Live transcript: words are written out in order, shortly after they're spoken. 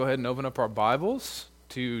Go ahead and open up our Bibles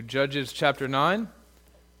to Judges chapter 9.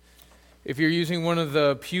 If you're using one of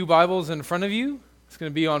the pew Bibles in front of you, it's going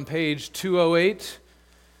to be on page 208.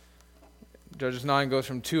 Judges 9 goes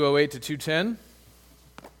from 208 to 210.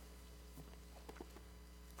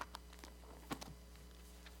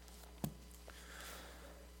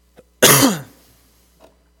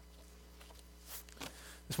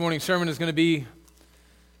 This morning's sermon is going to be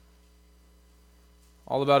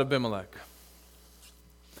all about Abimelech.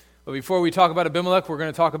 But before we talk about Abimelech, we're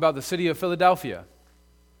going to talk about the city of Philadelphia.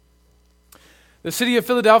 The city of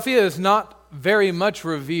Philadelphia is not very much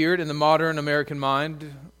revered in the modern American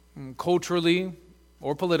mind, culturally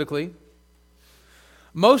or politically.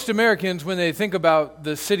 Most Americans, when they think about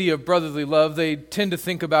the city of brotherly love, they tend to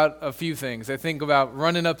think about a few things. They think about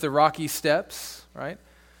running up the rocky steps, right?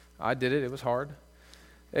 I did it. It was hard.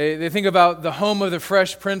 They think about the home of the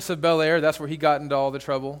Fresh Prince of Bel-Air. That's where he got into all the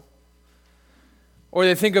trouble. Or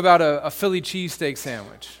they think about a Philly cheesesteak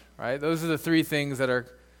sandwich, right? Those are the three things that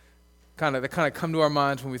kind of come to our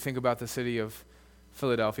minds when we think about the city of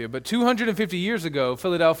Philadelphia. But 250 years ago,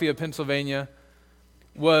 Philadelphia, Pennsylvania,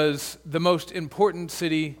 was the most important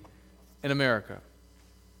city in America.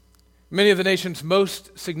 Many of the nation's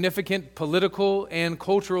most significant political and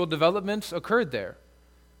cultural developments occurred there.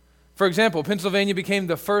 For example, Pennsylvania became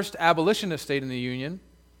the first abolitionist state in the Union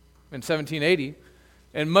in 1780,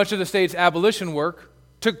 and much of the state's abolition work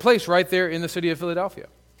took place right there in the city of Philadelphia.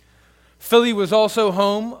 Philly was also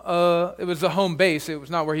home. It was the home base. It was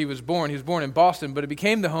not where he was born. He was born in Boston, but it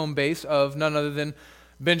became the home base of none other than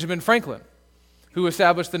Benjamin Franklin, who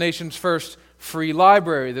established the nation's first free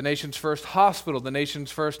library, the nation's first hospital, the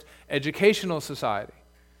nation's first educational society.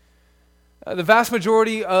 The vast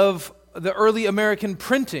majority of the early American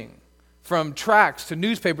printing, from tracts to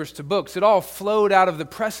newspapers to books, it all flowed out of the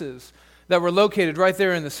presses that were located right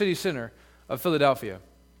there in the city center of Philadelphia.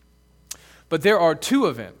 But there are two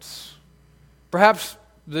events, perhaps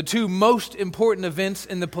the two most important events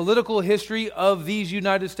in the political history of these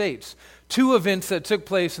United States, two events that took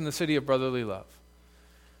place in the city of brotherly love.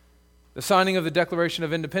 The signing of the Declaration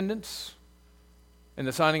of Independence and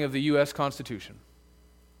the signing of the U.S. Constitution.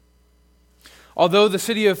 Although the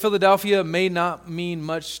city of Philadelphia may not mean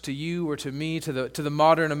much to you or to me, to the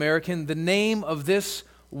modern American, the name of this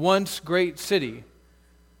once great city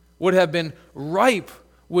would have been ripe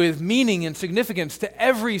with meaning and significance to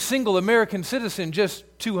every single American citizen just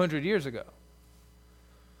 200 years ago.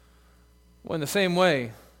 Well, in the same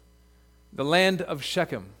way, the land of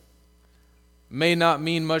Shechem may not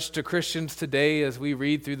mean much to Christians today as we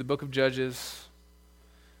read through the book of Judges,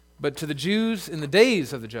 but to the Jews in the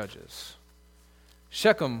days of the Judges,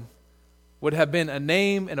 Shechem would have been a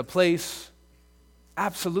name and a place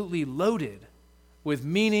absolutely loaded with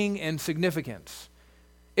meaning and significance.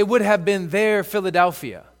 It would have been their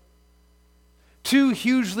Philadelphia. Two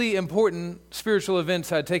hugely important spiritual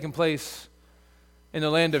events had taken place in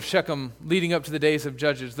the land of Shechem leading up to the days of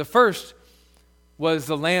Judges. The first was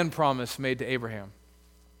the land promise made to Abraham.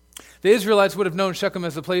 The Israelites would have known Shechem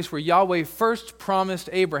as the place where Yahweh first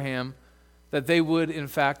promised Abraham that they would, in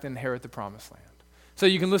fact, inherit the promised land. So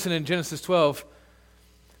you can listen in Genesis 12.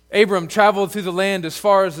 Abram traveled through the land as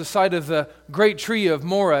far as the site of the great tree of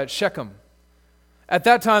Moreh at Shechem. At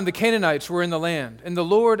that time, the Canaanites were in the land, and the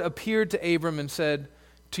Lord appeared to Abram and said,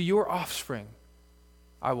 "To your offspring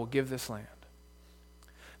I will give this land."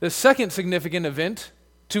 The second significant event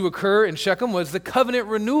to occur in Shechem was the covenant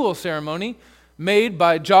renewal ceremony made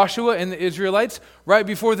by Joshua and the Israelites right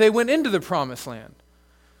before they went into the promised land.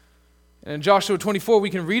 And in Joshua 24, we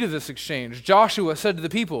can read of this exchange. Joshua said to the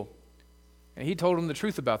people, and he told them the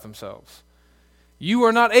truth about themselves, "You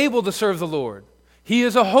are not able to serve the Lord. He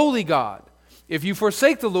is a holy God. If you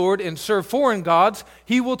forsake the Lord and serve foreign gods,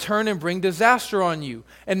 he will turn and bring disaster on you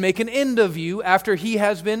and make an end of you after he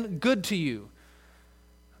has been good to you."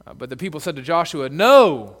 But the people said to Joshua,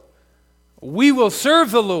 "No, we will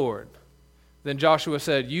serve the Lord." Then Joshua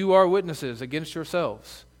said, "You are witnesses against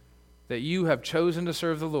yourselves that you have chosen to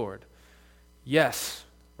serve the Lord." "Yes,"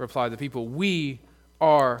 replied the people, "we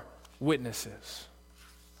are witnesses."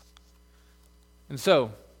 And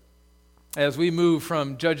so, as we move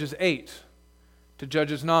from Judges 8 to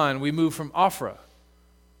Judges 9, we move from Ophrah,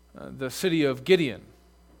 the city of Gideon,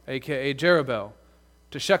 a.k.a. Jerubbaal,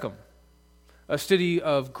 to Shechem, a city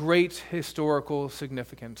of great historical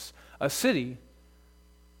significance, a city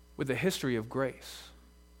with a history of grace.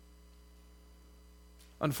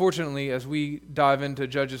 Unfortunately, as we dive into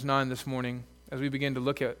Judges 9 this morning, as we begin to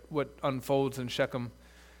look at what unfolds in Shechem,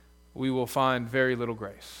 we will find very little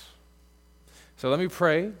grace. So let me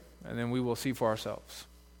pray, and then we will see for ourselves.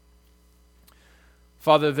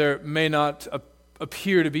 Father, there may not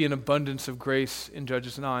appear to be an abundance of grace in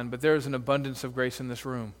Judges 9, but there is an abundance of grace in this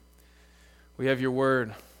room. We have your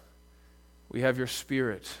word. We have your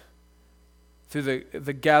spirit. Through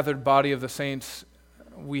the gathered body of the saints,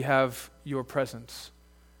 we have your presence.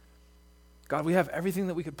 God, we have everything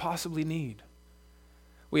that we could possibly need.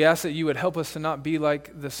 We ask that you would help us to not be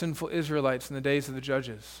like the sinful Israelites in the days of the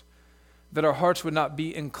judges, that our hearts would not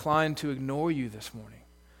be inclined to ignore you this morning,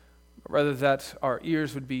 but rather that our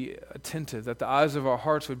ears would be attentive, that the eyes of our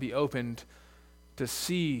hearts would be opened to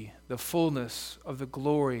see the fullness of the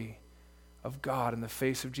glory of God in the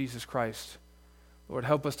face of Jesus Christ. Lord,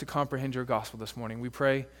 help us to comprehend your gospel this morning. We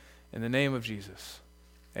pray in the name of Jesus.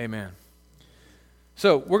 Amen.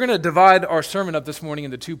 So we're going to divide our sermon up this morning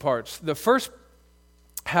into two parts. The first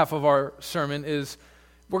half of our sermon is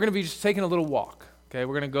we're going to be just taking a little walk. Okay,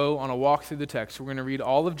 we're going to go on a walk through the text. We're going to read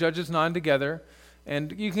all of Judges 9 together,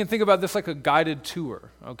 and you can think about this like a guided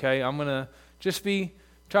tour. Okay, I'm going to just be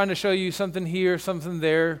trying to show you something here, something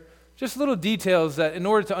there, just little details that in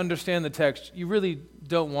order to understand the text, you really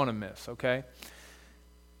don't want to miss, okay?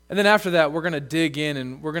 And then after that, we're going to dig in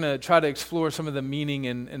and we're going to try to explore some of the meaning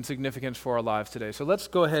and significance for our lives today. So let's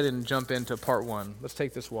go ahead and jump into part 1. Let's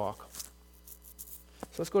take this walk. So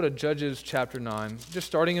let's go to Judges chapter 9, just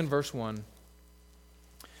starting in verse 1.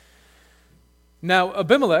 Now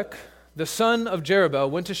Abimelech, the son of Jerubbaal,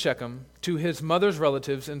 went to Shechem to his mother's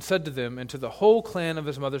relatives and said to them and to the whole clan of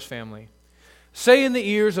his mother's family, "Say in the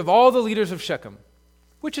ears of all the leaders of Shechem,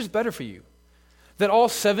 which is better for you, that all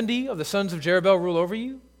 70 of the sons of Jerubbaal rule over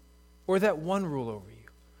you, or that one rule over you?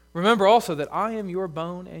 Remember also that I am your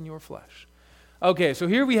bone and your flesh." Okay, so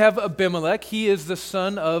here we have Abimelech. He is the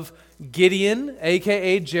son of Gideon,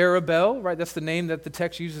 a.k.a. Jerubbaal, right? That's the name that the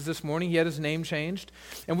text uses this morning. He had his name changed.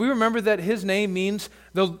 And we remember that his name means,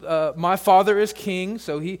 my father is king,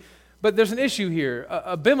 but there's an issue here.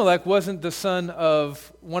 Abimelech wasn't the son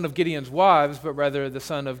of one of Gideon's wives, but rather the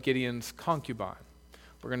son of Gideon's concubine.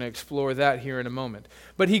 We're going to explore that here in a moment.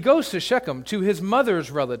 But he goes to Shechem, to his mother's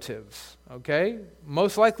relatives, okay?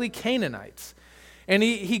 Most likely Canaanites. And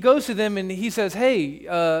he goes to them and he says, "Hey,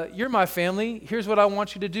 you're my family. Here's what I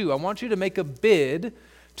want you to do. I want you to make a bid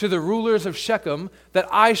to the rulers of Shechem that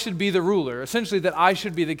I should be the ruler, essentially that I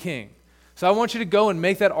should be the king. So I want you to go and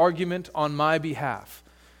make that argument on my behalf."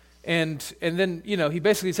 And then, he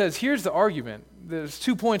basically says, here's the argument. There's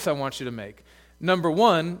 2 points I want you to make. Number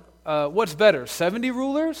one, what's better, 70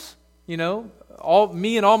 rulers? Me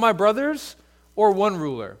and all my brothers? Or one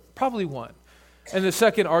ruler? Probably one. And the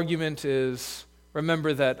second argument is,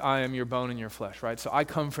 remember that I am your bone and your flesh, right? So I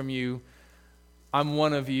come from you. I'm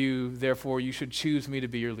one of you. Therefore, you should choose me to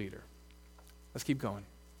be your leader. Let's keep going.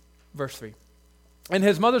 Verse 3. And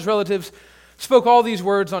his mother's relatives spoke all these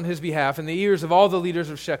words on his behalf in the ears of all the leaders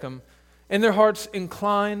of Shechem, and their hearts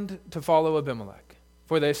inclined to follow Abimelech.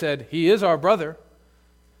 For they said, "He is our brother."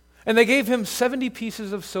 And they gave him 70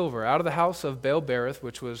 pieces of silver out of the house of Baal-berith,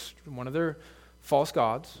 which was one of their false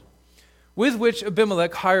gods, with which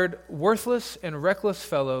Abimelech hired worthless and reckless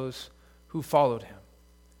fellows who followed him.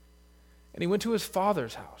 And he went to his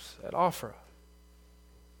father's house at Ophrah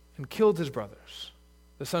and killed his brothers,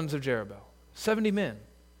 the sons of Jerubbaal, 70 men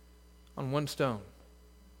on one stone.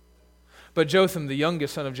 But Jotham, the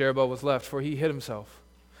youngest son of Jerubbaal, was left, for he hid himself.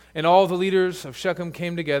 And all the leaders of Shechem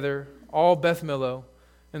came together, all Beth Millo,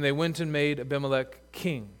 and they went and made Abimelech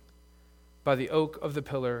king by the oak of the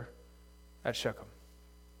pillar at Shechem.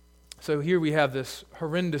 So here we have this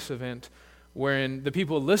horrendous event wherein the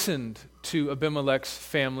people listened to Abimelech's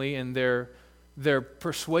family and their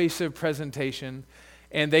persuasive presentation,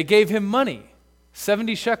 and they gave him money,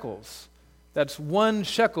 70 shekels. That's 1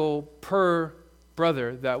 shekel per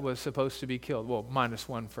brother that was supposed to be killed. Well,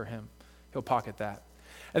 -1 for him. He'll pocket that.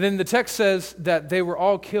 And then the text says that they were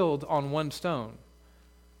all killed on one stone.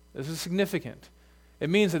 This is significant. It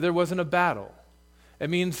means that there wasn't a battle. It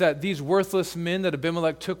means that these worthless men that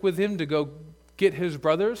Abimelech took with him to go get his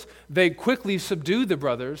brothers, they quickly subdued the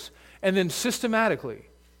brothers and then systematically,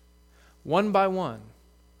 one by one,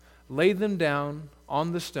 laid them down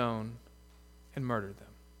on the stone and murdered them.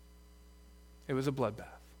 It was a bloodbath.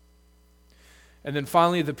 And then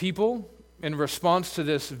finally the people, in response to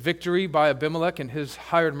this victory by Abimelech and his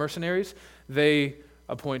hired mercenaries, they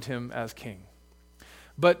appoint him as king.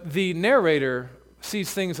 But the narrator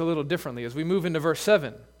sees things a little differently. As we move into verse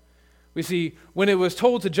 7, we see, when it was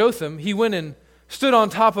told to Jotham, he went and stood on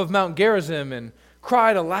top of Mount Gerizim and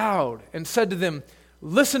cried aloud and said to them,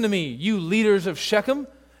 "Listen to me, you leaders of Shechem,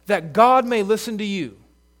 that God may listen to you.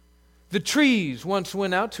 The trees once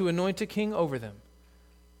went out to anoint a king over them.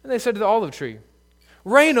 And they said to the olive tree,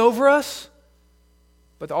 'Reign over us.'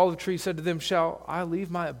 But the olive tree said to them, shall I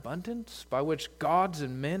leave my abundance by which gods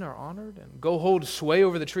and men are honored and go hold sway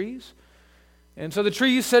over the trees? And so the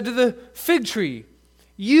trees said to the fig tree,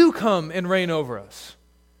 you come and reign over us.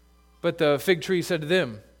 But the fig tree said to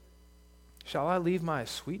them, shall I leave my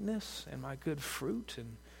sweetness and my good fruit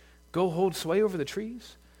and go hold sway over the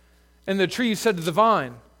trees? And the trees said to the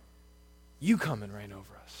vine, you come and reign over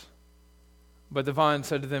us. But the vine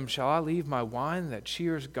said to them, shall I leave my wine that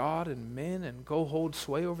cheers God and men and go hold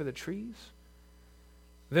sway over the trees?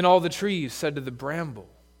 Then all the trees said to the bramble,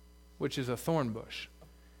 which is a thorn bush,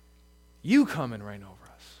 you come and reign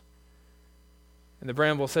over us. And the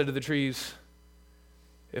bramble said to the trees,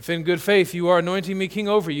 if in good faith you are anointing me king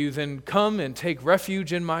over you, then come and take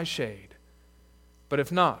refuge in my shade. But if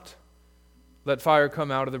not, let fire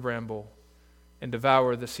come out of the bramble and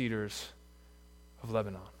devour the cedars of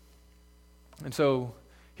Lebanon. And so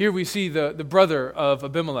here we see the brother of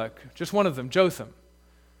Abimelech, just one of them, Jotham.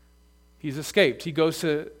 He's escaped. He goes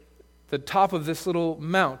to the top of this little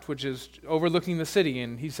mount, which is overlooking the city,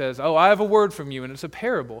 and he says, oh, I have a word from you, and it's a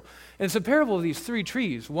parable. And it's a parable of these three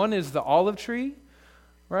trees. One is the olive tree,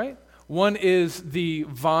 right? One is the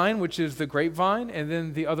vine, which is the grapevine, and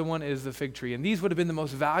then the other one is the fig tree. And these would have been the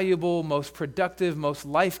most valuable, most productive, most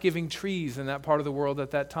life-giving trees in that part of the world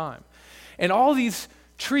at that time. And all these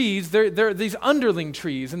trees, they're these underling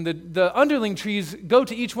trees, and the underling trees go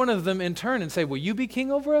to each one of them in turn and say, will you be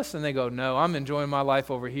king over us? And they go, no, I'm enjoying my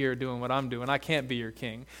life over here doing what I'm doing. I can't be your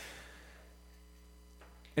king.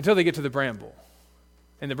 Until they get to the bramble.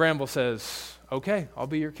 And the bramble says, okay, I'll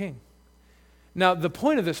be your king. Now, the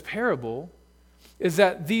point of this parable is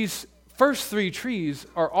that these first three trees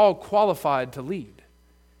are all qualified to lead.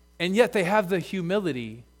 And yet they have the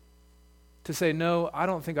humility to say, no, I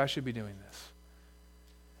don't think I should be doing this.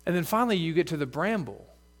 And then finally you get to the bramble,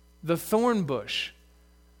 the thorn bush,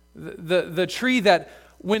 the tree that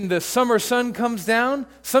when the summer sun comes down,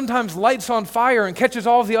 sometimes lights on fire and catches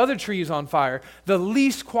all the other trees on fire. The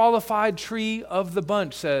least qualified tree of the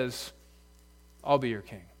bunch says, I'll be your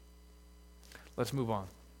king. Let's move on.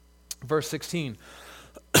 Verse 16.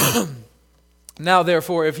 Now,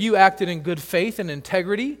 therefore, if you acted in good faith and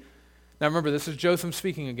integrity, now remember, this is Jotham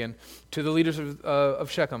speaking again to the leaders of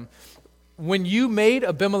Shechem. When you made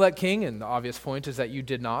Abimelech king, and the obvious point is that you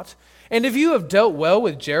did not, and if you have dealt well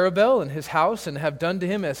with Jerubbaal and his house and have done to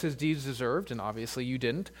him as his deeds deserved, and obviously you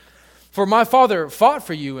didn't, for my father fought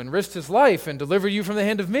for you and risked his life and delivered you from the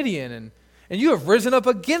hand of Midian, and you have risen up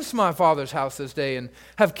against my father's house this day and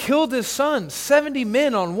have killed his son, 70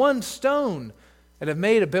 men on one stone, and have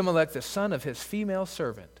made Abimelech the son of his female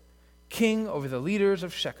servant, king over the leaders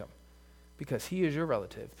of Shechem, because he is your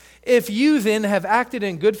relative. If you then have acted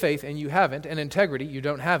in good faith, and you haven't, and integrity, you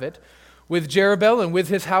don't have it, with Jerubbaal and with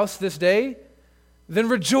his house this day, then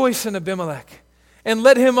rejoice in Abimelech, and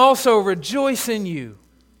let him also rejoice in you.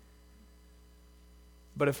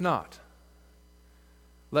 But if not,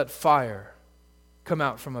 let fire come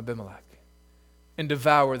out from Abimelech and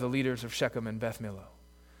devour the leaders of Shechem and Beth Millo.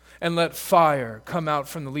 And let fire come out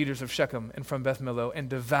from the leaders of Shechem and from Beth Millo and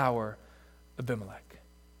devour Abimelech.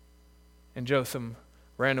 And Jotham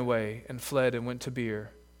ran away and fled and went to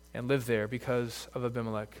Beer and lived there because of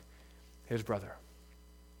Abimelech, his brother.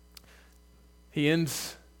 He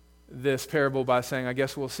ends this parable by saying, I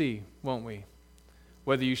guess we'll see, won't we?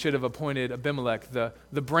 Whether you should have appointed Abimelech, the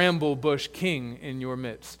bramble bush king in your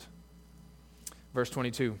midst. Verse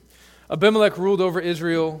 22. Abimelech ruled over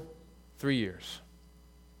Israel 3 years.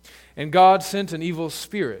 And God sent an evil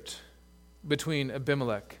spirit between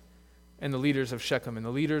Abimelech and the leaders of Shechem. And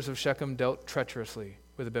the leaders of Shechem dealt treacherously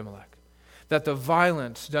with Abimelech, that the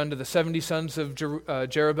violence done to the 70 sons of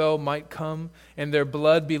Jerubbaal might come, and their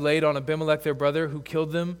blood be laid on Abimelech their brother, who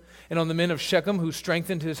killed them, and on the men of Shechem, who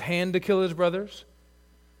strengthened his hand to kill his brothers.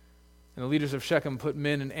 And the leaders of Shechem put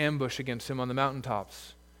men in ambush against him on the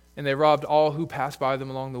mountaintops, and they robbed all who passed by them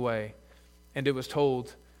along the way. And it was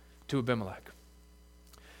told to Abimelech.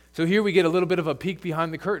 So here we get a little bit of a peek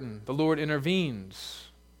behind the curtain. The Lord intervenes.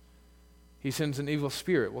 He sends an evil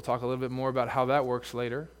spirit. We'll talk a little bit more about how that works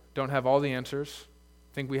later. Don't have all the answers.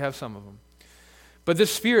 Think we have some of them. But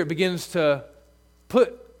this spirit begins to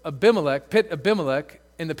pit Abimelech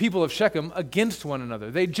and the people of Shechem against one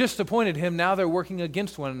another. They just appointed him. Now they're working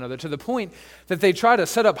against one another to the point that they try to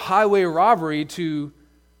set up highway robbery to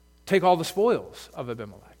take all the spoils of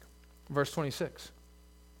Abimelech. Verse 26.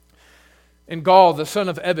 And Gaal, the son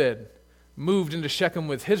of Ebed, moved into Shechem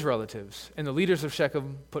with his relatives, and the leaders of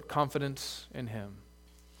Shechem put confidence in him.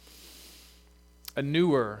 A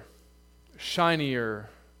newer, shinier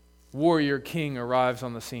warrior king arrives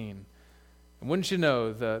on the scene. And wouldn't you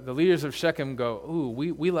know, the leaders of Shechem go, ooh,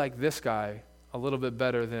 we like this guy a little bit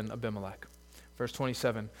better than Abimelech. Verse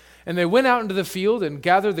 27, and they went out into the field and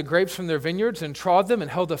gathered the grapes from their vineyards and trod them and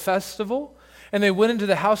held a festival. And they went into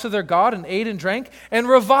the house of their God and ate and drank and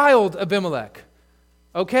reviled Abimelech.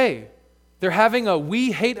 Okay, they're having a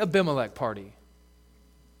we hate Abimelech party.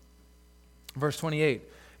 Verse 28,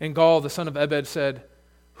 and Gaal the son of Ebed said,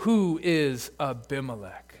 who is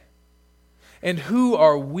Abimelech? And who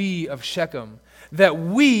are we of Shechem, that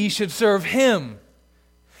we should serve him?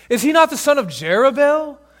 Is he not the son of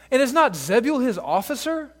Jerubbaal? And is not Zebul his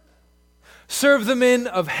officer? Serve the men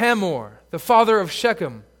of Hamor, the father of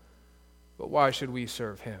Shechem. But why should we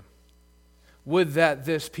serve him? Would that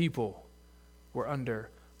this people were under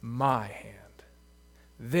my hand.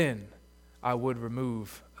 Then I would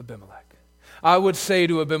remove Abimelech. I would say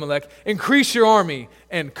to Abimelech, increase your army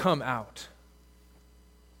and come out.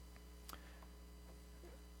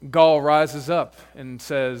 Gaal rises up and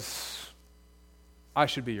says, I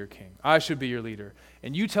should be your king. I should be your leader.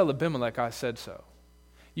 And you tell Abimelech I said so.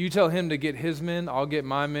 You tell him to get his men, I'll get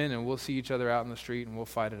my men, and we'll see each other out in the street and we'll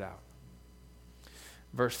fight it out.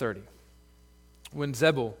 Verse 30. When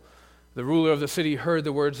Zebul, the ruler of the city, heard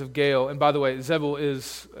the words of Gaal, and by the way,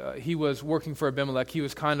 Zebul he was working for Abimelech. He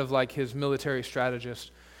was kind of like his military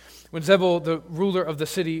strategist. When Zebul, the ruler of the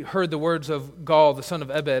city, heard the words of Gaal, the son of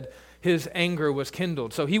Ebed, his anger was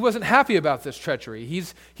kindled. So he wasn't happy about this treachery.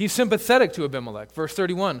 He's sympathetic to Abimelech. Verse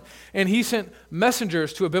 31, and he sent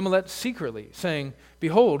messengers to Abimelech secretly, saying,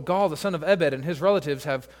 behold, Gaal, the son of Ebed, and his relatives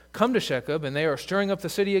have come to Shechem, and they are stirring up the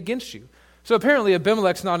city against you. So apparently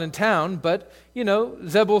Abimelech's not in town, but,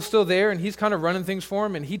 Zebul's still there, and he's kind of running things for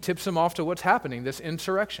him, and he tips him off to what's happening, this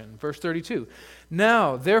insurrection. Verse 32,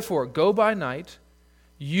 now, therefore, go by night,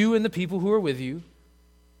 you and the people who are with you,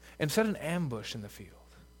 and set an ambush in the field.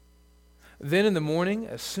 Then in the morning,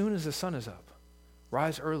 as soon as the sun is up,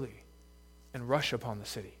 rise early and rush upon the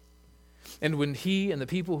city. And when he and the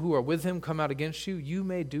people who are with him come out against you, you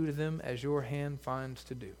may do to them as your hand finds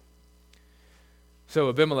to do. So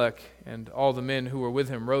Abimelech and all the men who were with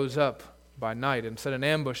him rose up by night and set an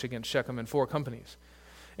ambush against Shechem in 4 companies.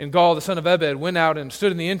 And Gaal, the son of Ebed, went out and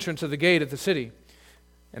stood in the entrance of the gate of the city.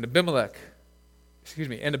 And Abimelech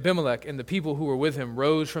and the people who were with him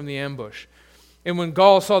rose from the ambush. And when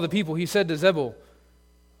Gaal saw the people, he said to Zebul,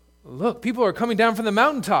 look, people are coming down from the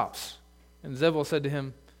mountaintops. And Zebul said to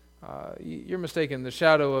him, you're mistaken, the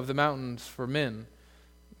shadow of the mountains for men.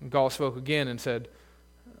 And Gaal spoke again and said,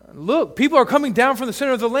 look, people are coming down from the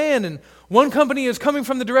center of the land, and one company is coming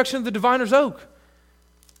from the direction of the diviner's oak.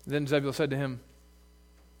 Then Zebul said to him,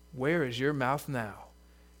 where is your mouth now?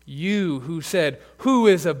 You who said, who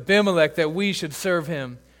is Abimelech that we should serve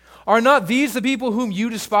him? Are not these the people whom you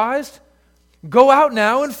despised? Go out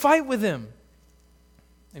now and fight with him.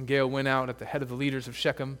 And Gaal went out at the head of the leaders of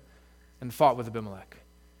Shechem and fought with Abimelech.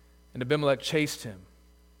 And Abimelech chased him,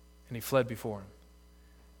 and he fled before him.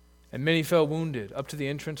 And many fell wounded up to the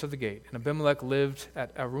entrance of the gate. And Abimelech lived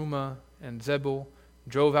at Arumah, and Zebul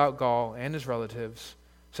drove out Gaal and his relatives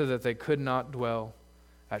so that they could not dwell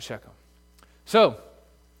at Shechem. So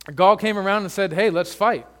Gaal came around and said, hey, let's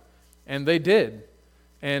fight. And they did.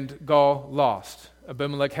 And Gaal lost.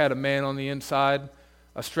 Abimelech had a man on the inside,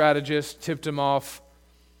 a strategist, tipped him off.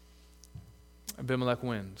 Abimelech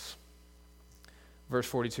wins. Verse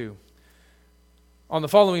 42. On the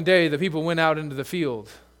following day, the people went out into the field,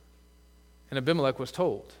 and Abimelech was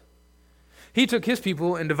told. He took his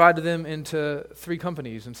people and divided them into 3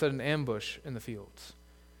 companies and set an ambush in the fields.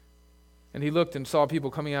 And he looked and saw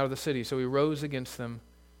people coming out of the city, so he rose against them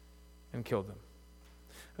and killed them.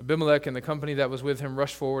 Abimelech and the company that was with him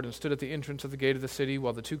rushed forward and stood at the entrance of the gate of the city,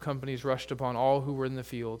 while the 2 companies rushed upon all who were in the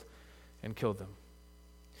field and killed them.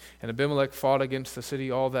 And Abimelech fought against the city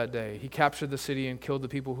all that day. He captured the city and killed the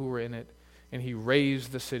people who were in it, and he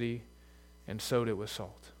razed the city and sowed it with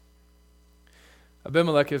salt.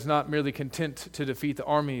 Abimelech is not merely content to defeat the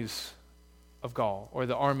armies of Gaal, or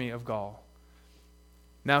the army of Gaal.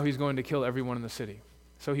 Now he's going to kill everyone in the city.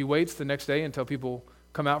 So he waits the next day until people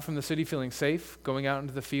come out from the city feeling safe, going out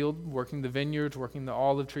into the field, working the vineyards, working the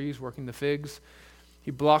olive trees, working the figs.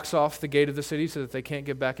 He blocks off the gate of the city so that they can't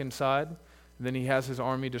get back inside. And then he has his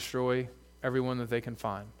army destroy everyone that they can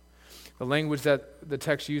find. The language that the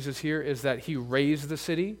text uses here is that he razed the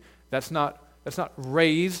city. That's not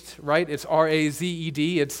raised, right? It's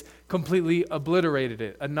R-A-Z-E-D. It's completely obliterated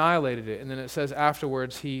it, annihilated it. And then it says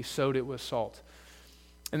afterwards he sowed it with salt.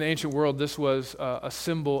 In the ancient world, this was a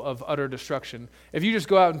symbol of utter destruction. If you just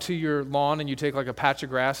go out into your lawn and you take like a patch of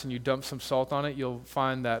grass and you dump some salt on it, you'll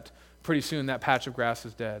find that pretty soon that patch of grass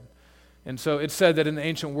is dead. And so it's said that in the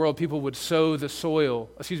ancient world, people would sow the soil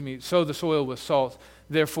with salt,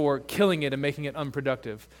 therefore killing it and making it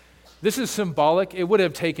unproductive. This is symbolic. It would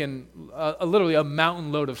have taken literally a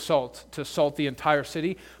mountain load of salt to salt the entire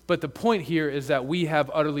city. But the point here is that we have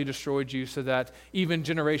utterly destroyed you so that even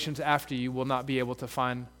generations after you will not be able to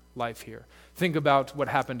find life here. Think about what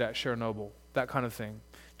happened at Chernobyl, that kind of thing,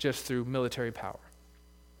 just through military power.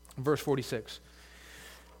 Verse 46.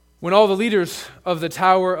 When all the leaders of the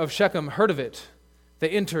tower of Shechem heard of it, they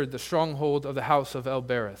entered the stronghold of the house of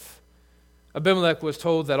El-Berith. Abimelech was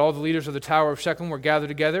told that all the leaders of the tower of Shechem were gathered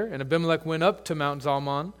together, and Abimelech went up to Mount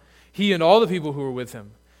Zalmon, he and all the people who were with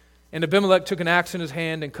him. And Abimelech took an axe in his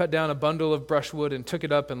hand and cut down a bundle of brushwood and took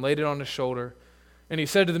it up and laid it on his shoulder. And he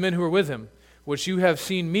said to the men who were with him, "What you have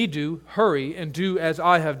seen me do, hurry and do as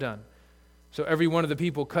I have done." So every one of the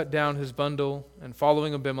people cut down his bundle, and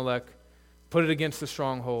following Abimelech, put it against the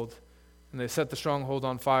stronghold, and they set the stronghold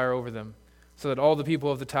on fire over them, so that all the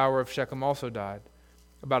people of the tower of Shechem also died,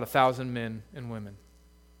 about 1,000 men and women.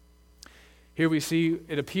 Here we see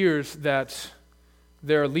it appears that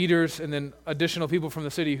there are leaders and then additional people from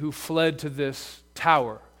the city who fled to this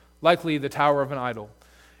tower, likely the tower of an idol.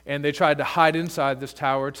 And they tried to hide inside this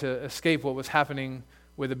tower to escape what was happening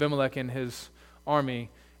with Abimelech and his army.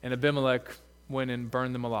 And Abimelech went and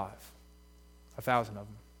burned them alive, 1,000 of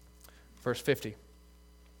them. Verse 50.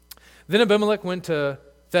 Then Abimelech went to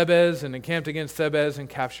Thebez and encamped against Thebez and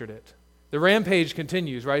captured it. The rampage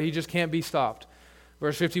continues, right? He just can't be stopped.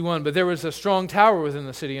 Verse 51, but there was a strong tower within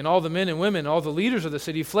the city, and all the men and women, all the leaders of the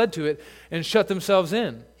city fled to it and shut themselves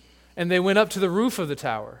in. And they went up to the roof of the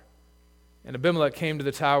tower. And Abimelech came to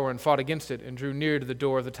the tower and fought against it and drew near to the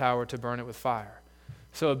door of the tower to burn it with fire.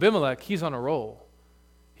 So Abimelech, he's on a roll.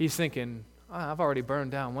 He's thinking, I've already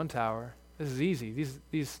burned down one tower. This is easy.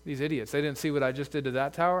 These idiots, they didn't see what I just did to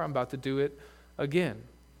that tower. I'm about to do it again.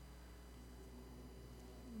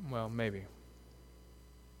 Well, maybe.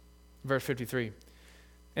 Verse 53.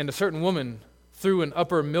 And a certain woman threw an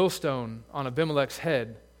upper millstone on Abimelech's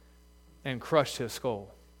head and crushed his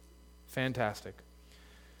skull. Fantastic.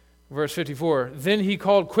 Verse 54. Then he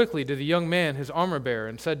called quickly to the young man, his armor bearer,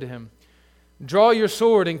 and said to him, "Draw your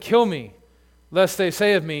sword and kill me, lest they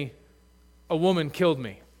say of me, a woman killed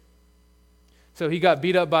me." So he got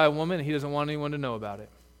beat up by a woman, and he doesn't want anyone to know about it.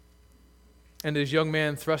 And his young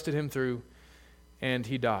man thrusted him through, and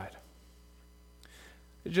he died.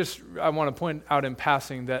 I want to point out in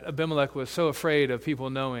passing that Abimelech was so afraid of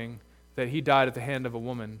people knowing that he died at the hand of a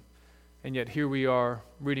woman, and yet here we are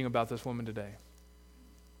reading about this woman today.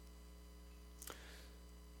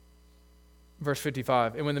 Verse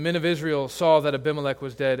 55, and when the men of Israel saw that Abimelech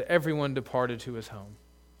was dead, everyone departed to his home.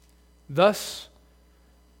 Thus,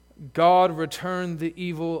 God returned the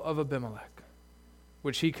evil of Abimelech,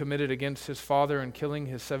 which he committed against his father in killing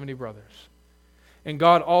his 70 brothers. And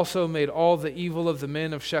God also made all the evil of the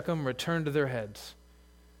men of Shechem return to their heads,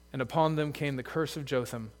 and upon them came the curse of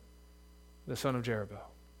Jotham, the son of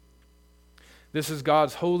Jerubbaal. This is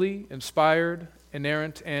God's holy, inspired,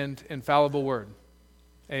 inerrant, and infallible word.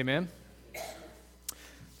 Amen.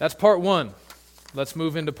 That's part one. Let's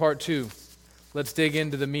move into part two. Let's dig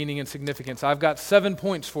into the meaning and significance. I've got 7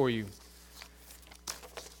 points for you,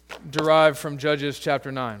 derived from Judges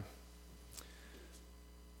chapter 9.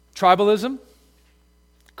 Tribalism,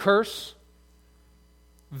 curse,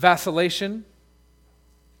 vacillation,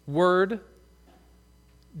 word,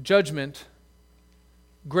 judgment,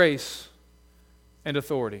 grace, and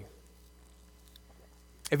authority.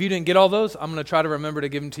 If you didn't get all those, I'm going to try to remember to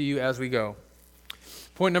give them to you as we go.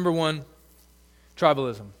 Point number 1,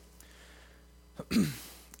 tribalism.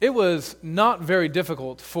 It was not very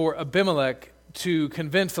difficult for Abimelech to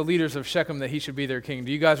convince the leaders of Shechem that he should be their king.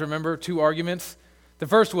 Do you guys remember 2 arguments? The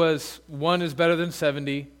first was, 1 is better than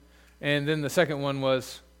 70, and then the second one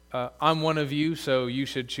was, I'm one of you, so you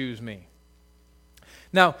should choose me.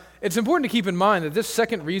 Now, it's important to keep in mind that this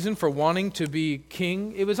second reason for wanting to be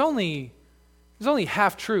king, it was only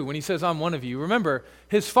half true when he says, I'm one of you. Remember,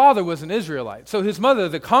 his father was an Israelite, so his mother,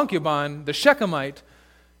 the concubine, the Shechemite,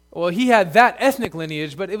 well, he had that ethnic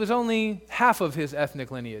lineage, but it was only half of his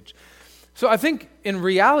ethnic lineage. So I think in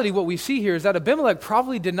reality what we see here is that Abimelech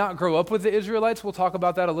probably did not grow up with the Israelites. We'll talk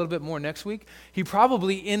about that a little bit more next week. He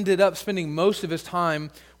probably ended up spending most of his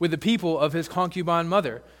time with the people of his concubine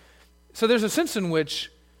mother. So there's a sense in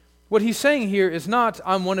which what he's saying here is not,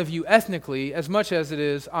 I'm one of you ethnically, as much as it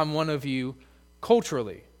is, I'm one of you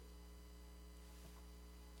culturally.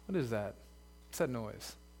 What is that? What's that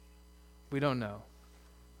noise? We don't know.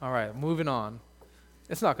 All right, moving on.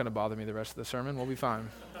 It's not going to bother me the rest of the sermon. We'll be fine.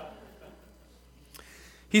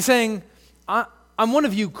 He's saying, I'm one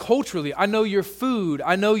of you culturally. I know your food.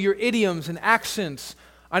 I know your idioms and accents.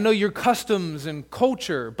 I know your customs and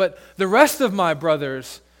culture. But the rest of my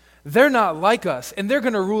brothers, They're not like us, and they're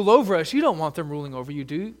going to rule over us. You don't want them ruling over you,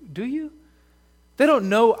 do you? They don't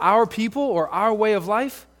know our people or our way of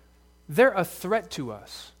life. They're a threat to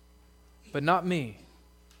us, but not me.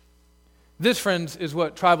 This, friends, is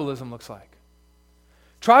what tribalism looks like.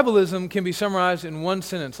 Tribalism can be summarized in one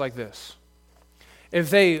sentence like this. If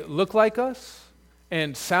they look like us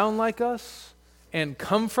and sound like us and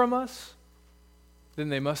come from us, then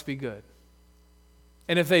they must be good.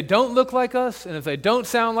 And if they don't look like us, and if they don't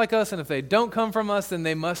sound like us, and if they don't come from us, then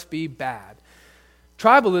they must be bad.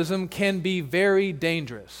 Tribalism can be very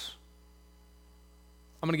dangerous.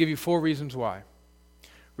 I'm going to give you 4 reasons why.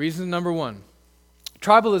 Reason number 1,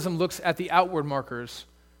 tribalism looks at the outward markers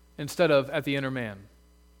instead of at the inner man.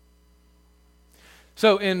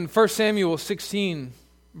 So in 1 Samuel 16,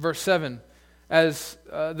 verse 7, as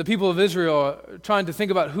the people of Israel are trying to think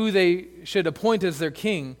about who they should appoint as their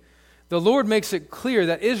king, the Lord makes it clear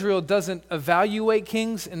that Israel doesn't evaluate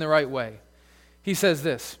kings in the right way. He says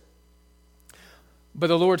this, "But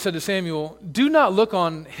the Lord said to Samuel, do not look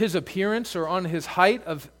on his appearance or on his height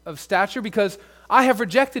of stature, because I have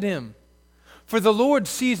rejected him. For the Lord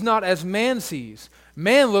sees not as man sees.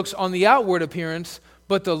 Man looks on the outward appearance,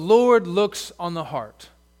 but the Lord looks on the heart."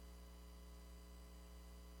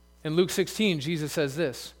 In Luke 16, Jesus says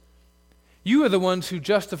this, "You are the ones who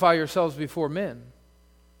justify yourselves before men,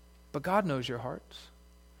 but God knows your hearts.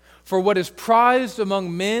 For what is prized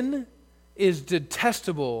among men is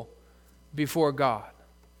detestable before God."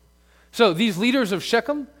 So these leaders of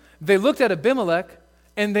Shechem, they looked at Abimelech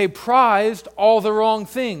and they prized all the wrong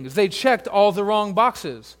things. They checked all the wrong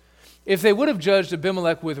boxes. If they would have judged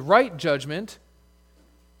Abimelech with right judgment,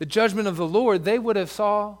 the judgment of the Lord, they would have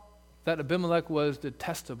saw that Abimelech was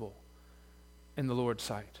detestable in the Lord's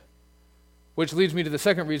sight. Which leads me to the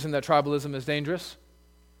second reason that tribalism is dangerous.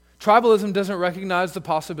 Tribalism doesn't recognize the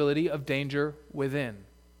possibility of danger within.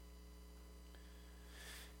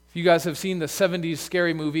 If you guys have seen the 70s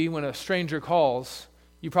scary movie, When a Stranger Calls,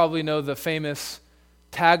 you probably know the famous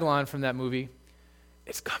tagline from that movie,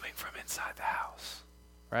 "It's coming from inside the house,"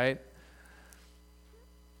 right?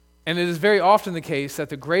 And it is very often the case that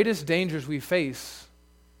the greatest dangers we face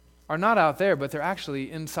are not out there, but they're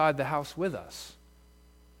actually inside the house with us.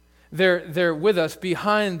 They're with us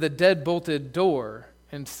behind the dead-bolted door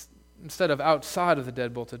instead of outside of the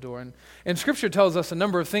dead-bolted door. And Scripture tells us a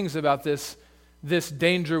number of things about this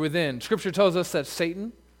danger within. Scripture tells us that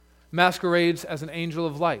Satan masquerades as an angel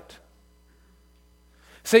of light.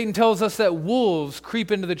 Satan tells us that wolves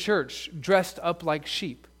creep into the church dressed up like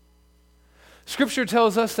sheep. Scripture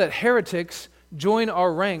tells us that heretics join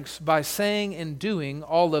our ranks by saying and doing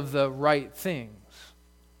all of the right things.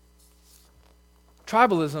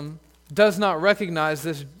 Tribalism does not recognize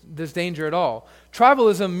this danger at all.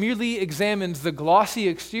 Tribalism merely examines the glossy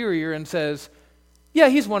exterior and says, yeah,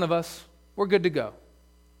 he's one of us. We're good to go.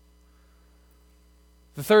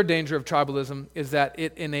 The third danger of tribalism is that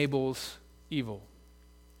it enables evil.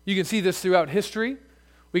 You can see this throughout history.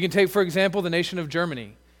 We can take, for example, the nation of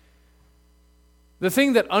Germany. The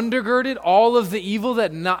thing that undergirded all of the evil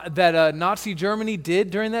that Nazi Germany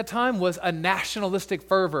did during that time was a nationalistic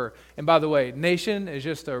fervor. And by the way, nation is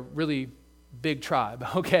just a really big tribe,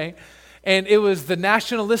 okay? And it was the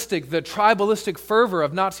nationalistic, the tribalistic fervor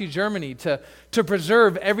of Nazi Germany to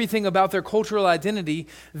preserve everything about their cultural identity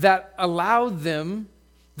that allowed them,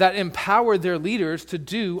 that empowered their leaders to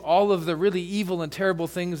do all of the really evil and terrible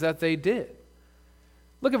things that they did.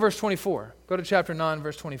 Look at verse 24. Go to chapter 9,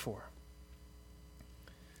 verse 24.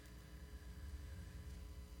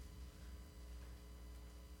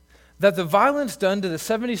 "That the violence done to the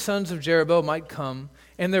 70 sons of Jeroboam might come,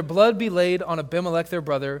 and their blood be laid on Abimelech their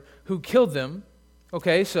brother, who killed them."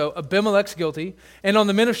 Okay, so Abimelech's guilty. "And on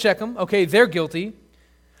the men of Shechem," okay, they're guilty,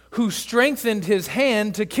 "who strengthened his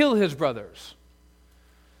hand to kill his brothers."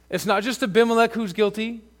 It's not just Abimelech who's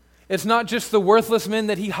guilty. It's not just the worthless men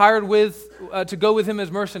that he hired to go with him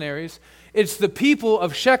as mercenaries. It's the people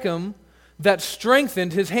of Shechem that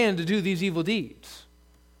strengthened his hand to do these evil deeds.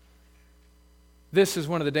 This is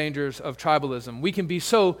one of the dangers of tribalism. We can be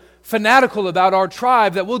so fanatical about our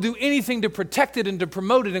tribe that we'll do anything to protect it and to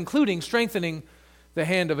promote it, including strengthening the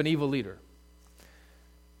hand of an evil leader.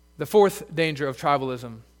 The fourth danger of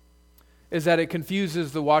tribalism is that it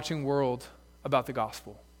confuses the watching world about the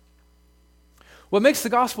gospel. What makes the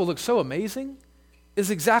gospel look so amazing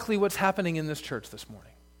is exactly what's happening in this church this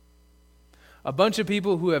morning. A bunch of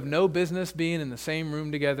people who have no business being in the same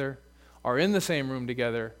room together are in the same room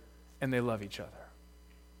together, and they love each other.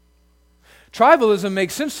 Tribalism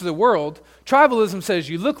makes sense to the world. Tribalism says,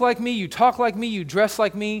 you look like me, you talk like me, you dress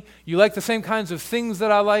like me, you like the same kinds of things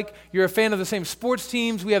that I like, you're a fan of the same sports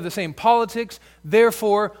teams, we have the same politics,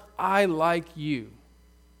 therefore, I like you.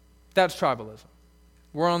 That's tribalism.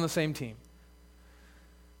 We're on the same team.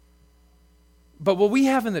 But what we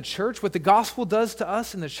have in the church, what the gospel does to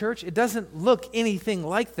us in the church, it doesn't look anything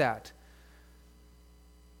like that.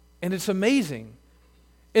 And it's amazing.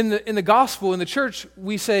 In the gospel, in the church,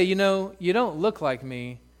 we say, you don't look like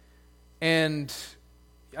me, and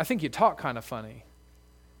I think you talk kind of funny,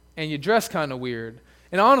 and you dress kind of weird.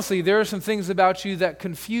 And honestly, there are some things about you that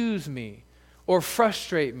confuse me, or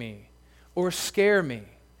frustrate me, or scare me.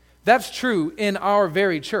 That's true in our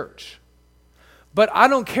very church. But I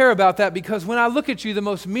don't care about that, because when I look at you, the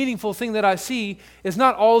most meaningful thing that I see is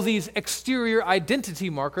not all these exterior identity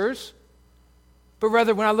markers, but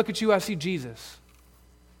rather when I look at you, I see Jesus,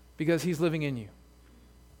 because he's living in you.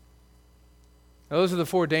 Now, those are the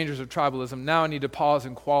 4 dangers of tribalism. Now I need to pause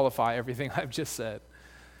and qualify everything I've just said.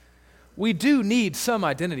 We do need some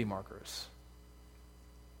identity markers.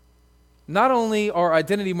 Not only are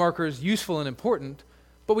identity markers useful and important,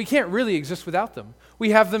 but we can't really exist without them. We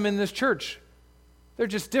have them in this church. They're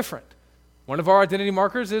just different. One of our identity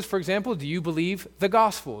markers is, for example, do you believe the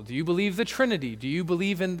gospel? Do you believe the Trinity? Do you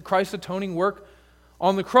believe in Christ's atoning work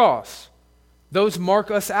on the cross? Those mark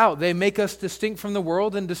us out. They make us distinct from the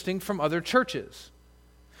world and distinct from other churches.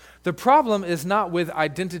 The problem is not with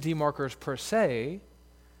identity markers per se,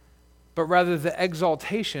 but rather the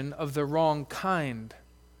exaltation of the wrong kind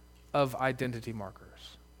of identity markers.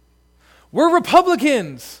 We're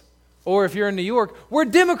Republicans, or if you're in New York, we're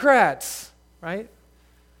Democrats, right?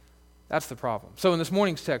 That's the problem. So in this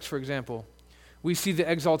morning's text, for example, we see the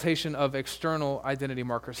exaltation of external identity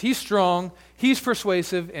markers. He's strong, he's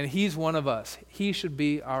persuasive, and he's one of us. He should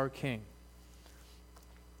be our king.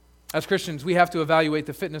 As Christians, we have to evaluate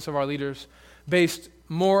the fitness of our leaders based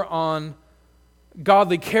more on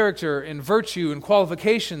godly character and virtue and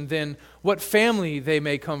qualification than what family they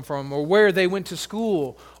may come from, or where they went to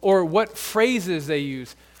school, or what phrases they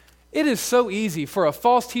use. It is so easy for a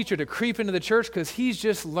false teacher to creep into the church because he's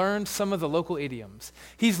just learned some of the local idioms.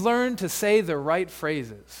 He's learned to say the right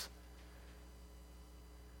phrases.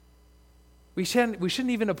 We shouldn't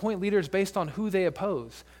even appoint leaders based on who they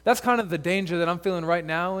oppose. That's kind of the danger that I'm feeling right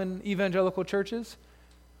now in evangelical churches.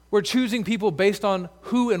 We're choosing people based on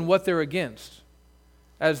who and what they're against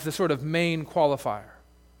as the sort of main qualifier.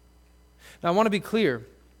 Now, I want to be clear.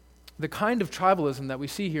 The kind of tribalism that we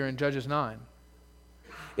see here in Judges 9,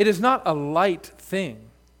 it is not a light thing.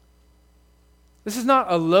 This is not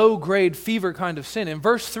a low-grade fever kind of sin. In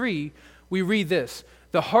verse 3, we read this: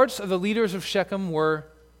 the hearts of the leaders of Shechem were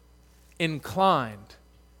inclined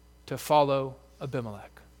to follow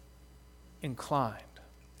Abimelech. Inclined.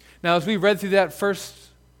 Now, as we read through that first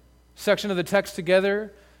section of the text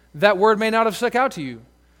together, that word may not have stuck out to you.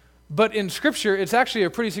 But in Scripture, it's actually a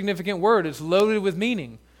pretty significant word. It's loaded with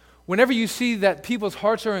meaning. Whenever you see that people's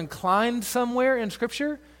hearts are inclined somewhere in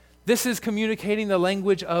Scripture, this is communicating the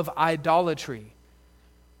language of idolatry.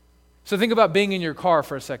 So think about being in your car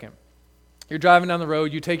for a second. You're driving down the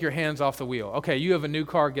road, you take your hands off the wheel. Okay, you have a new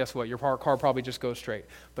car, guess what? Your car probably just goes straight.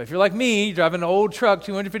 But if you're like me, driving an old truck,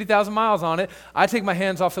 250,000 miles on it, I take my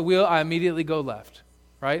hands off the wheel, I immediately go left,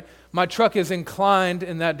 right? My truck is inclined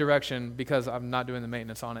in that direction because I'm not doing the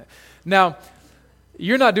maintenance on it. Now,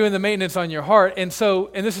 you're not doing the maintenance on your heart, and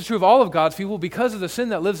this is true of all of God's people, because of the sin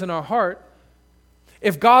that lives in our heart.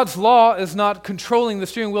 If God's law is not controlling the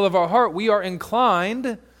steering wheel of our heart, we are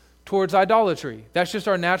inclined towards idolatry. That's just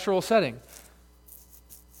our natural setting.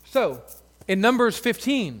 So, in Numbers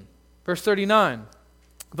 15, verse 39,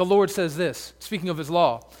 the Lord says this, speaking of his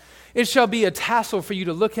law: it shall be a tassel for you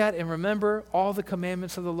to look at and remember all the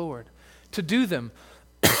commandments of the Lord, to do them,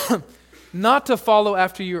 not to follow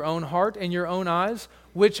after your own heart and your own eyes,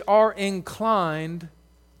 which are inclined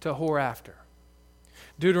to whore after.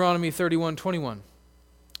 Deuteronomy 31:21.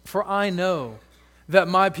 For I know that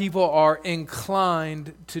my people are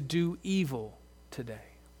inclined to do evil today.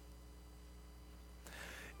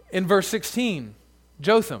 In verse 16,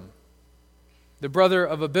 Jotham, the brother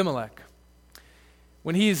of Abimelech,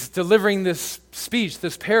 when he's delivering this speech,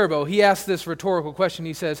 this parable, he asks this rhetorical question.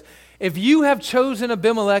 He says, if you have chosen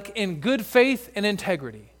Abimelech in good faith and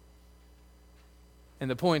integrity, and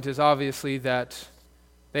the point is obviously that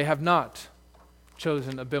they have not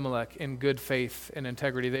chosen Abimelech in good faith and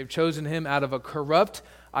integrity. They've chosen him out of a corrupt,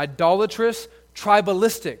 idolatrous,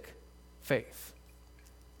 tribalistic faith.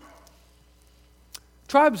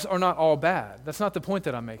 Tribes are not all bad. That's not the point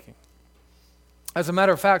that I'm making. As a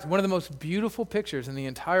matter of fact, one of the most beautiful pictures in the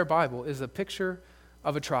entire Bible is a picture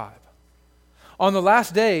of a tribe. On the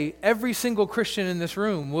last day, every single Christian in this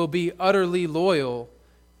room will be utterly loyal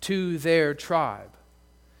to their tribe.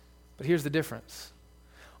 But here's the difference.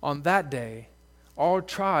 On that day, our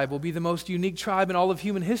tribe will be the most unique tribe in all of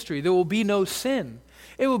human history. There will be no sin.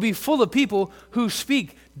 It will be full of people who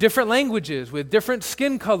speak different languages with different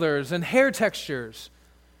skin colors and hair textures.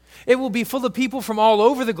 It will be full of people from all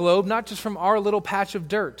over the globe, not just from our little patch of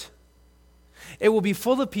dirt. It will be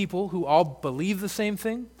full of people who all believe the same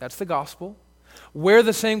thing, that's the gospel, wear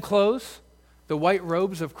the same clothes, the white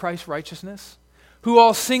robes of Christ's righteousness, who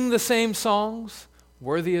all sing the same songs,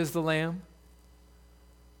 worthy as the Lamb,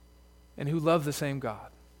 and who love the same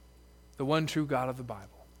God, the one true God of the Bible.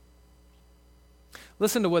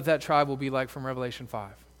 Listen to what that tribe will be like from Revelation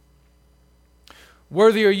 5.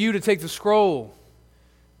 Worthy are you to take the scroll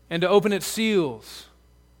and to open its seals,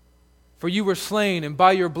 for you were slain, and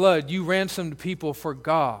by your blood you ransomed people for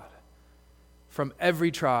God from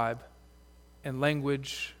every tribe and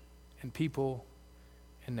language and people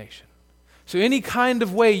and nation. So any kind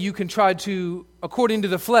of way you can try to, according to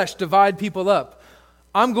the flesh, divide people up,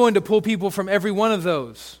 I'm going to pull people from every one of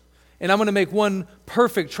those. And I'm going to make one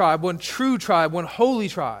perfect tribe, one true tribe, one holy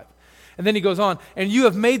tribe. And then he goes on, and you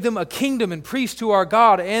have made them a kingdom and priests to our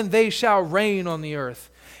God, and they shall reign on the earth.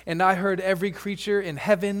 And I heard every creature in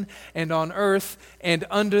heaven and on earth and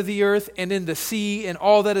under the earth and in the sea and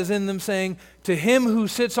all that is in them saying, to him who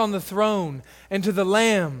sits on the throne and to the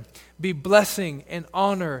Lamb be blessing and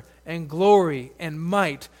honor and glory and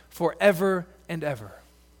might forever and ever.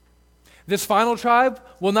 This final tribe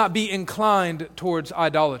will not be inclined towards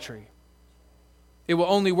idolatry. It will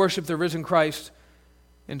only worship the risen Christ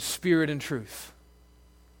in spirit and truth.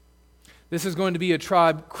 This is going to be a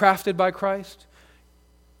tribe crafted by Christ,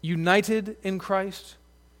 united in Christ,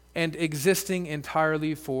 and existing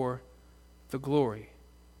entirely for the glory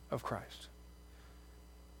of Christ.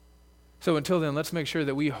 So until then, let's make sure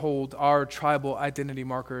that we hold our tribal identity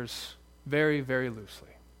markers very, very loosely.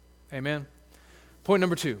 Amen? Point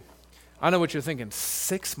number 2. I know what you're thinking.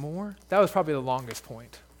 6 more? That was probably the longest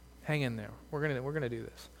point. Hang in there. We're gonna do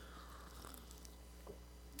this.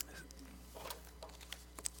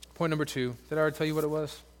 Point number 2. Did I already tell you what it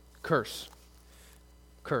was? Curse.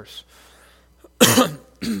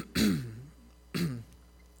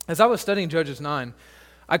 As I was studying Judges 9,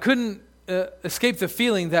 I couldn't escape the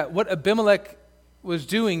feeling that what Abimelech was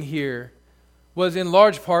doing here was in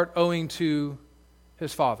large part owing to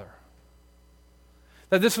his father.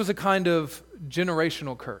 That this was a kind of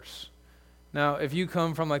generational curse. Now, if you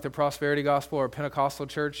come from like the prosperity gospel or Pentecostal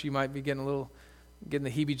church, you might be getting the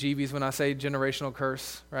heebie-jeebies when I say generational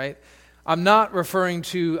curse, right? I'm not referring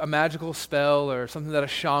to a magical spell or something that a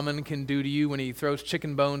shaman can do to you when he throws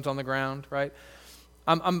chicken bones on the ground, right?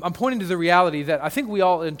 I'm pointing to the reality that I think we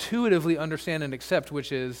all intuitively understand and accept,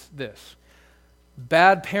 which is this.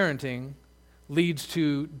 Bad parenting leads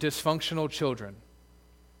to dysfunctional children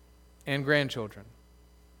and grandchildren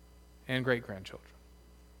and great-grandchildren.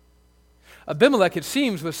 Abimelech, it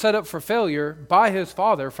seems, was set up for failure by his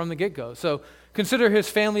father from the get-go. So consider his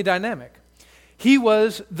family dynamic. He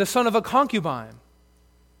was the son of a concubine,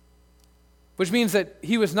 which means that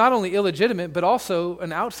he was not only illegitimate, but also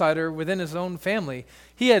an outsider within his own family.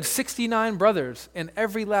 He had 69 brothers, and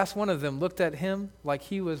every last one of them looked at him like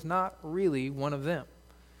he was not really one of them.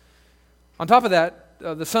 On top of that,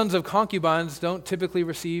 the sons of concubines don't typically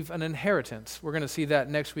receive an inheritance. We're going to see that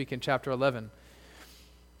next week in chapter 11.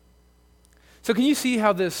 So can you see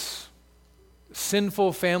how this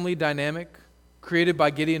sinful family dynamic created by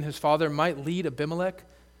Gideon, his father, might lead Abimelech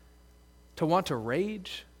to want to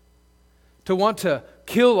rage, to want to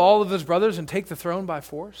kill all of his brothers and take the throne by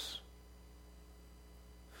force?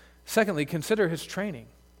 Secondly, consider his training.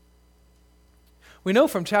 We know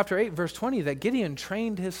from chapter 8, verse 20, that Gideon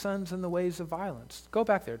trained his sons in the ways of violence. Go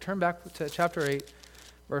back there. Turn back to chapter 8,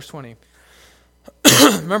 verse 20.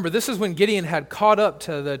 Remember, this is when Gideon had caught up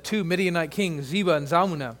to the 2 Midianite kings, Zebah and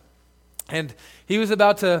Zalmunna, and he was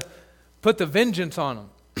about to put the vengeance on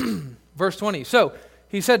them. Verse 20, so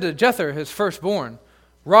he said to Jether, his firstborn,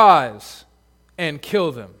 rise and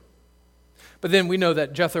kill them. But then we know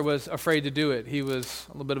that Jether was afraid to do it. He was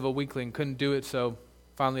a little bit of a weakling, couldn't do it, so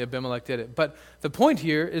finally Abimelech did it. But the point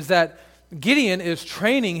here is that Gideon is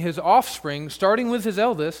training his offspring, starting with his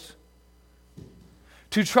eldest,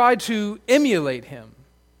 to try to emulate him.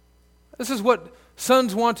 This is what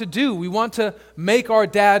sons want to do. We want to make our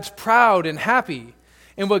dads proud and happy.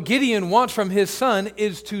 And what Gideon wants from his son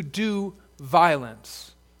is to do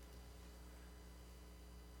violence.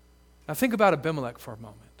 Now think about Abimelech for a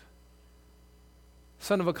moment.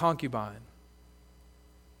 Son of a concubine,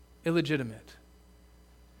 illegitimate.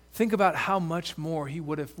 Think about how much more he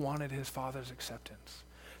would have wanted his father's acceptance.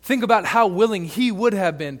 Think about how willing he would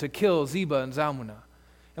have been to kill Zebah and Zalmunna.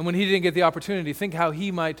 And when he didn't get the opportunity, think how he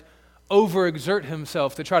might overexert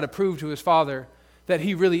himself to try to prove to his father that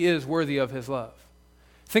he really is worthy of his love.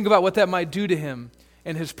 Think about what that might do to him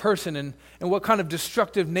and his person, and what kind of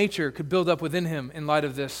destructive nature could build up within him in light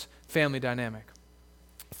of this family dynamic.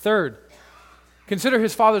 Third, consider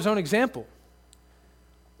his father's own example.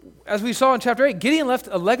 As we saw in chapter 8, Gideon left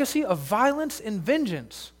a legacy of violence and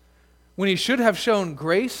vengeance. When he should have shown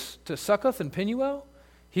grace to Succoth and Penuel,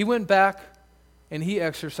 he went back and he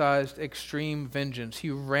exercised extreme vengeance. He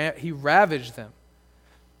ravaged them.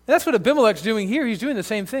 And that's what Abimelech's doing here. He's doing the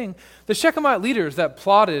same thing. The Shechemite leaders that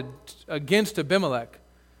plotted against Abimelech,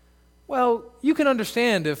 well, you can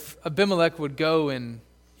understand if Abimelech would go and,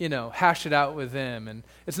 hash it out with them. And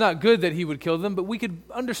it's not good that he would kill them, but we could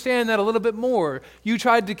understand that a little bit more. You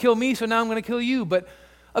tried to kill me, so now I'm going to kill you. But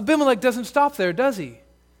Abimelech doesn't stop there, does he?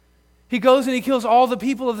 He goes and he kills all the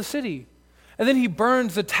people of the city. And then he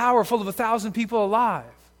burns the tower full of 1,000 people alive.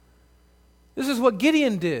 This is what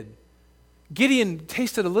Gideon did. Gideon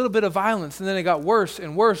tasted a little bit of violence, and then it got worse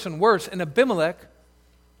and worse and worse, and Abimelech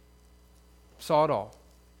saw it all.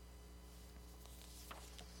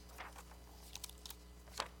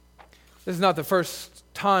 This is not the first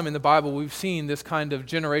time in the Bible we've seen this kind of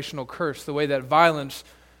generational curse, the way that violence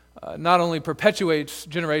not only perpetuates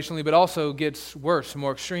generationally, but also gets worse,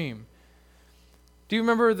 more extreme. Do you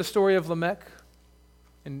remember the story of Lamech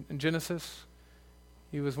in Genesis?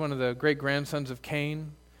 He was one of the great-grandsons of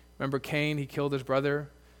Cain. Remember Cain, he killed his brother.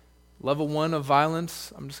 Level 1 of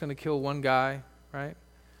violence, I'm just going to kill one guy, right?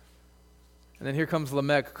 And then here comes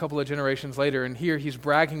Lamech a couple of generations later, and here he's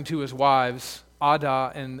bragging to his wives,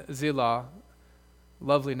 Adah and Zillah,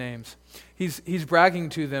 lovely names. He's bragging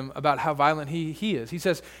to them about how violent he is. He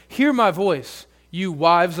says, "Hear my voice, you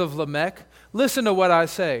wives of Lamech. Listen to what I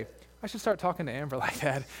say." I should start talking to Amber like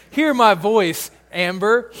that. "Hear my voice,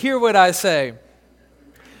 Amber. Hear what I say.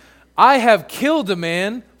 I have killed a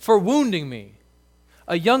man for wounding me,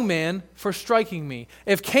 a young man for striking me.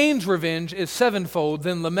 If Cain's revenge is 7-fold,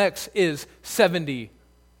 then Lamech's is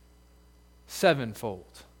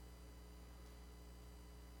 77-fold.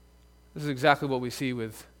 This is exactly what we see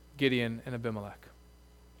with Gideon and Abimelech.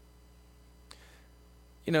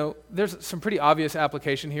 There's some pretty obvious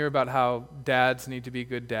application here about how dads need to be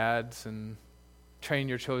good dads and train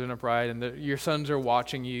your children upright, and your sons are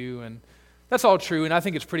watching you, and that's all true, and I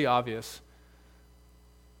think it's pretty obvious.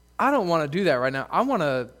 I don't want to do that right now. I want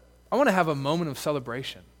to have a moment of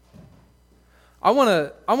celebration. I want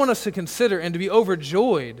us to consider and to be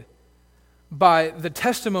overjoyed by the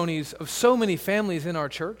testimonies of so many families in our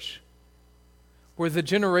church where the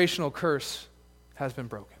generational curse has been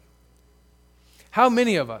broken. How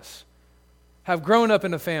many of us have grown up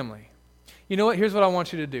in a family? You know what? Here's what I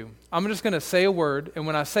want you to do. I'm just going to say a word, and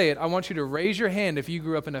when I say it, I want you to raise your hand if you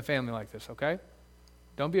grew up in a family like this, okay?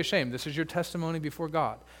 Don't be ashamed. This is your testimony before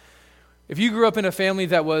God. If you grew up in a family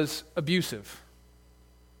that was abusive,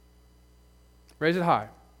 raise it high.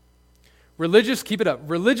 Religious, keep it up.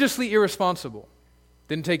 Religiously irresponsible.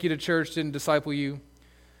 Didn't take you to church, didn't disciple you.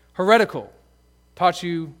 Heretical. Taught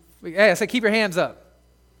you, hey, I said keep your hands up.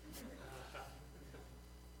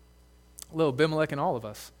 A little Abimelech in all of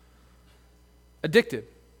us. Addicted.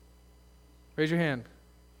 Raise your hand.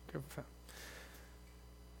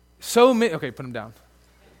 So many, okay, put them down.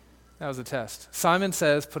 That was a test. Simon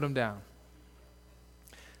says, put them down.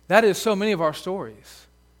 That is so many of our stories.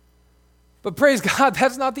 But praise God,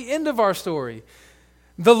 that's not the end of our story.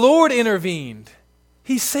 The Lord intervened.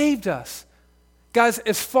 He saved us. Guys,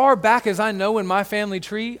 as far back as I know in my family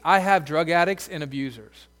tree, I have drug addicts and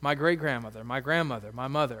abusers. My great-grandmother, my grandmother, my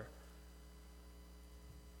mother.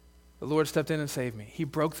 The Lord stepped in and saved me. He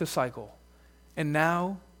broke the cycle. And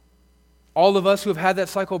now, all of us who have had that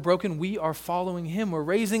cycle broken, we are following Him. We're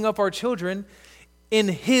raising up our children in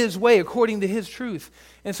His way, according to His truth.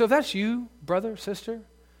 And so if that's you, brother, sister,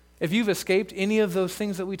 if you've escaped any of those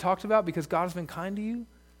things that we talked about because God has been kind to you,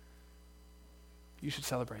 you should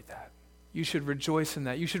celebrate that. You should rejoice in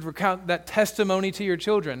that. You should recount that testimony to your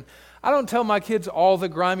children. I don't tell my kids all the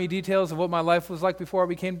grimy details of what my life was like before I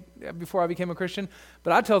became a Christian,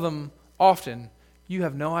 but I tell them often, you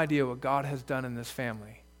have no idea what God has done in this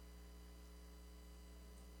family.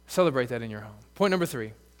 Celebrate that in your home. Point number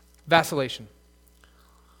 3, vacillation.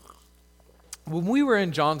 When we were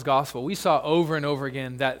in John's gospel, we saw over and over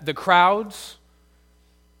again that the crowds,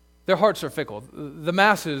 their hearts are fickle. The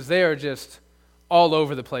masses, they are just all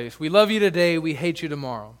over the place. We love you today, we hate you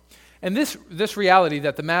tomorrow. And this reality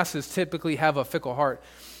that the masses typically have a fickle heart,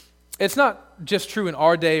 it's not just true in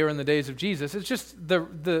our day or in the days of Jesus. It's just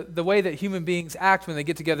the way that human beings act when they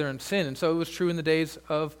get together and sin. And so it was true in the days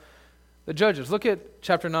of the judges. Look at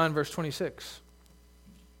chapter 9, verse 26.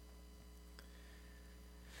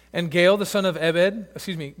 And Gaal, the son of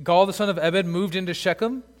Ebed, moved into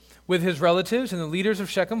Shechem with his relatives, and the leaders of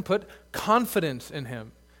Shechem put confidence in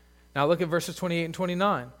him. Now look at verses 28 and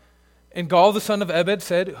 29. And Gaal, the son of Ebed,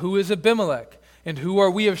 said, "Who is Abimelech? And who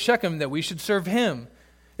are we of Shechem that we should serve him?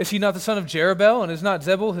 Is he not the son of Jerubbaal, and is not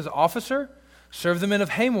Zebul his officer? Serve the men of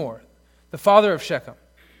Hamor, the father of Shechem.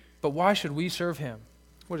 But why should we serve him?"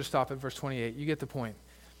 We'll just stop at verse 28. You get the point.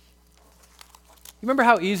 You remember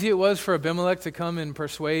how easy it was for Abimelech to come and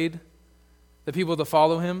persuade the people to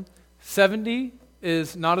follow him? 70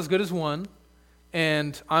 is not as good as 1,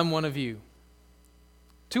 and I'm one of you.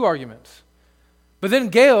 2 arguments. But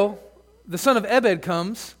then Gaal, the son of Ebed,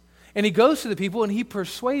 comes, and he goes to the people, and he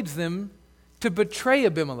persuades them to betray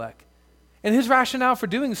Abimelech. And his rationale for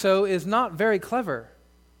doing so is not very clever.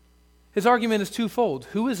 His argument is twofold.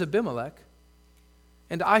 Who is Abimelech?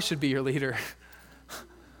 And I should be your leader.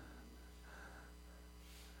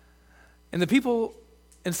 And the people,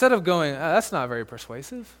 instead of going, that's not very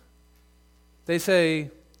persuasive, they say,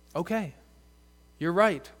 okay, you're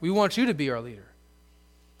right. We want you to be our leader.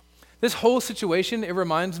 This whole situation, it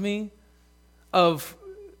reminds me of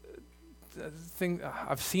a thing.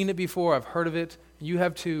 I've seen it before. I've heard of it. You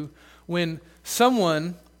have too. When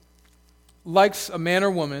someone likes a man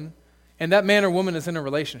or woman, and that man or woman is in a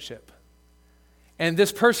relationship, and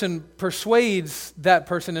this person persuades that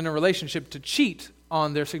person in a relationship to cheat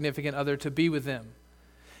on their significant other to be with them.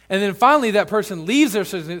 And then finally that person leaves their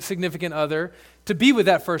significant other to be with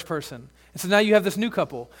that first person. And so now you have this new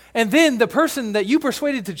couple. And then the person that you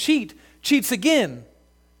persuaded to cheat cheats again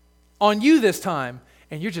on you this time,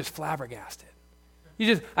 and you're just flabbergasted.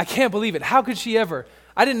 I can't believe it. How could she ever?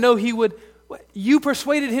 I didn't know he would. You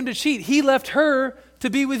persuaded him to cheat. He left her to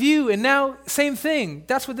be with you, and now same thing.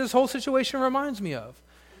 That's what this whole situation reminds me of.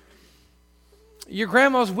 Your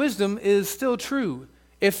grandma's wisdom is still true.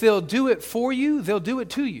 If they'll do it for you, they'll do it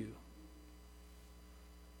to you.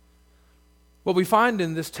 What we find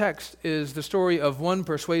in this text is the story of one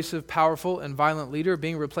persuasive, powerful, and violent leader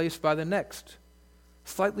being replaced by the next,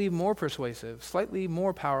 slightly more persuasive, slightly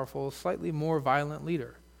more powerful, slightly more violent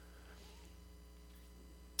leader.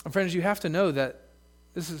 And friends, you have to know that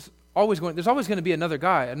there's always going to be another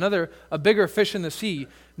guy, a bigger fish in the sea.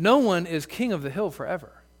 No one is king of the hill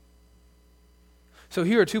forever. So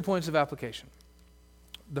here are 2 points of application.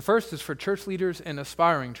 The first is for church leaders and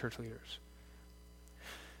aspiring church leaders.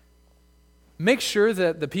 Make sure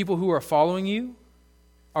that the people who are following you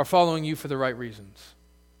for the right reasons.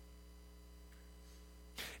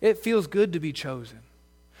 It feels good to be chosen.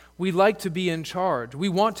 We like to be in charge. We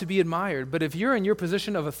want to be admired. But if you're in your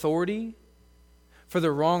position of authority for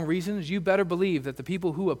the wrong reasons, you better believe that the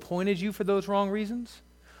people who appointed you for those wrong reasons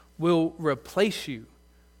will replace you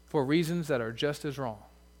for reasons that are just as wrong.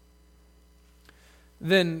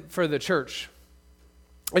 Then for the church,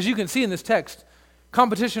 as you can see in this text,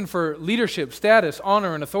 competition for leadership, status,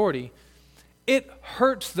 honor, and authority, it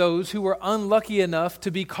hurts those who are unlucky enough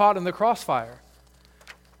to be caught in the crossfire.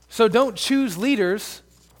 So don't choose leaders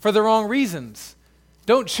for the wrong reasons.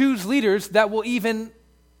 Don't choose leaders that will even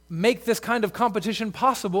make this kind of competition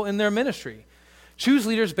possible in their ministry. Choose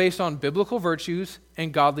leaders based on biblical virtues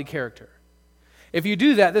and godly character. If you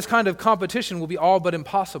do that, this kind of competition will be all but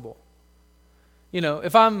impossible.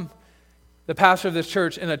 If I'm the pastor of this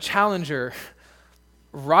church and a challenger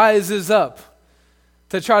rises up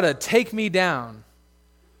to try to take me down,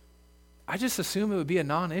 I just assume it would be a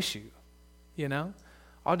non-issue,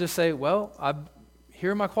 I'll just say, well,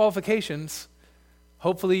 here are my qualifications.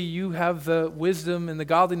 Hopefully you have the wisdom and the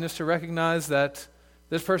godliness to recognize that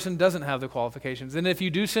this person doesn't have the qualifications. And if you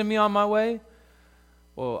do send me on my way,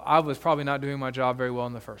 well, I was probably not doing my job very well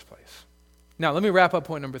in the first place. Now, let me wrap up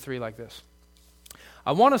point number 3 like this.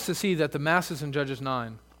 I want us to see that the masses in Judges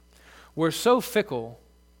 9 were so fickle,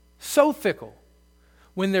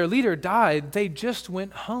 when their leader died, they just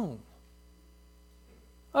went home.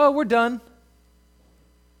 Oh, we're done.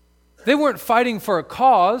 They weren't fighting for a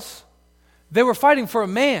cause. They were fighting for a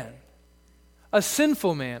man, a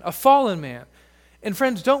sinful man, a fallen man. And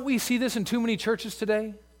friends, don't we see this in too many churches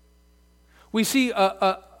today? We see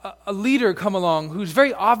a leader come along who's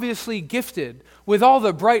very obviously gifted with all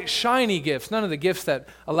the bright, shiny gifts, none of the gifts that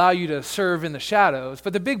allow you to serve in the shadows,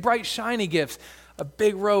 but the big, bright, shiny gifts, a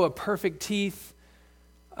big row of perfect teeth,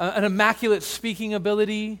 an immaculate speaking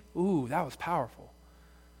ability. Ooh, that was powerful.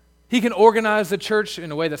 He can organize the church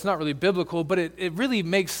in a way that's not really biblical, but it really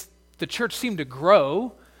makes the church seem to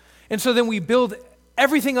grow. And so then we build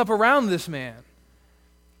everything up around this man.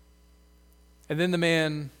 And then the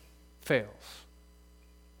man fails.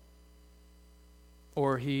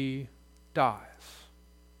 Or he dies.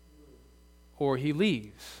 Or he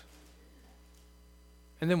leaves.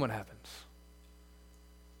 And then what happens?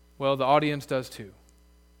 Well, the audience does too.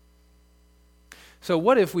 So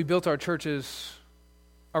what if we built our churches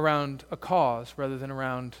around a cause rather than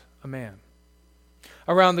around a man?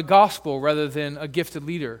 Around the gospel rather than a gifted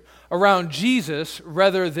leader? Around Jesus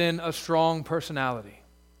rather than a strong personality?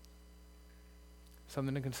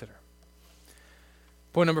 Something to consider.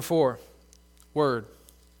 Point number 4, word.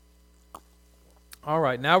 All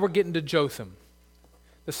right, now we're getting to Jotham,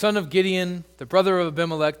 the son of Gideon, the brother of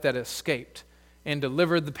Abimelech that escaped and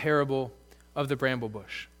delivered the parable of the bramble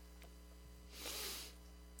bush.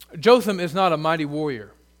 Jotham is not a mighty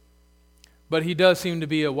warrior, but he does seem to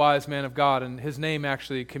be a wise man of God, and his name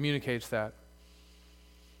actually communicates that.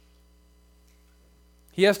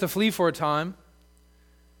 He has to flee for a time,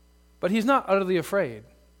 but he's not utterly afraid.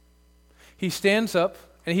 He stands up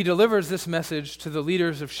and he delivers this message to the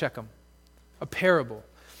leaders of Shechem, a parable.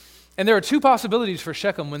 And there are 2 possibilities for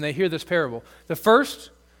Shechem when they hear this parable. The first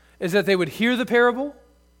is that they would hear the parable,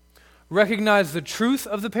 recognize the truth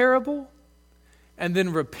of the parable, and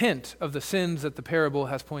then repent of the sins that the parable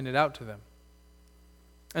has pointed out to them.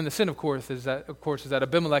 And the sin, of course, is that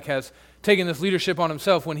Abimelech has taken this leadership on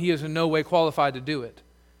himself when he is in no way qualified to do it.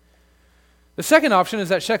 The second option is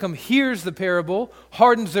that Shechem hears the parable,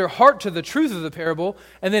 hardens their heart to the truth of the parable,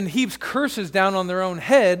 and then heaps curses down on their own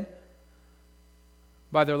head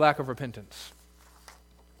by their lack of repentance.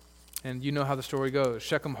 And you know how the story goes.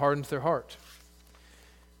 Shechem hardens their heart.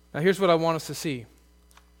 Now here's what I want us to see.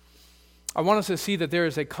 I want us to see that there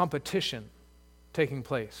is a competition taking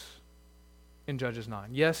place in Judges 9.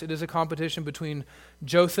 Yes, it is a competition between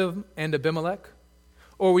Jotham and Abimelech,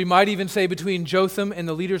 or we might even say between Jotham and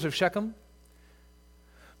the leaders of Shechem.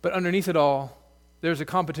 But underneath it all, there's a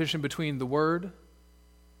competition between the word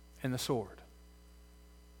and the sword.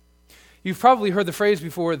 You've probably heard the phrase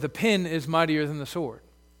before, the pen is mightier than the sword.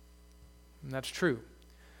 And that's true.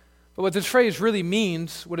 But what this phrase really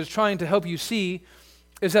means, what it's trying to help you see,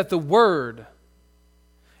 is that the word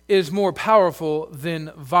is more powerful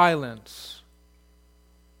than violence.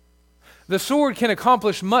 The sword can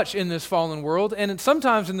accomplish much in this fallen world, and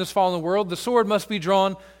sometimes in this fallen world, the sword must be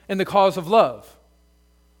drawn in the cause of love.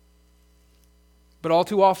 But all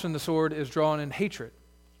too often, the sword is drawn in hatred.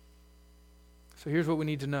 So here's what we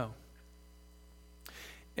need to know.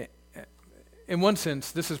 In one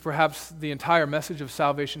sense, this is perhaps the entire message of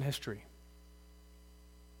salvation history.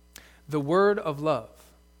 The word of love,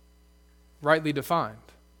 rightly defined.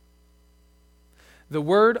 The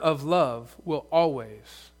word of love will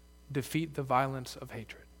always defeat the violence of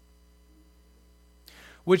hatred.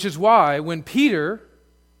 Which is why when Peter,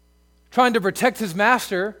 trying to protect his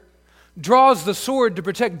master, draws the sword to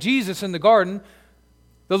protect Jesus in the garden,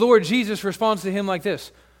 the Lord Jesus responds to him like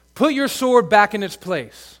this: "Put your sword back in its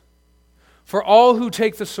place, for all who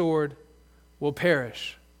take the sword will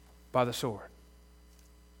perish by the sword."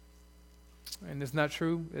 And isn't that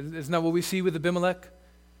true? Isn't that what we see with Abimelech?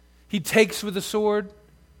 He takes with the sword,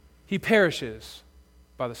 he perishes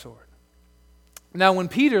by the sword. Now, when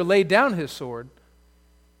Peter laid down his sword,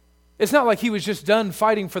 it's not like he was just done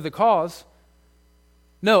fighting for the cause.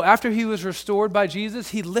 No, after he was restored by Jesus,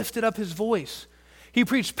 he lifted up his voice. He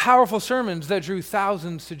preached powerful sermons that drew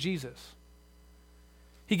thousands to Jesus.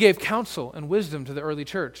 He gave counsel and wisdom to the early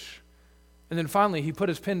church. And then finally, he put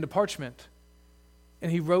his pen to parchment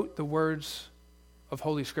and he wrote the words of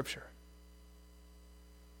Holy Scripture.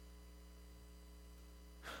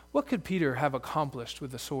 What could Peter have accomplished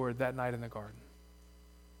with the sword that night in the garden?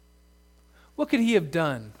 What could he have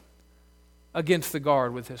done against the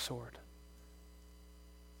guard with his sword?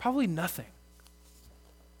 Probably nothing.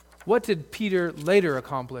 What did Peter later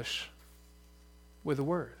accomplish with the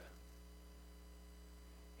word?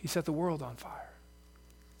 He set the world on fire.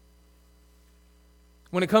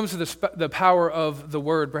 When it comes to the power of the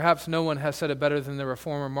word, perhaps no one has said it better than the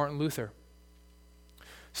reformer Martin Luther.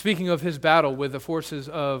 Speaking of his battle with the forces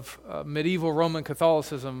of medieval Roman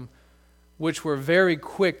Catholicism, which were very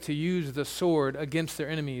quick to use the sword against their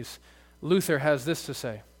enemies, Luther has this to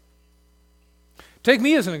say: "Take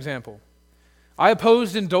me as an example. I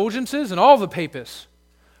opposed indulgences and all the papists,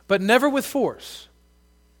 but never with force.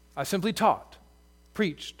 I simply taught,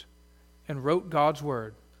 preached, and wrote God's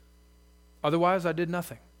word. Otherwise, I did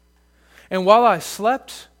nothing. And while I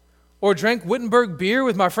slept or drank Wittenberg beer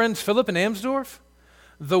with my friends Philip and Amsdorf,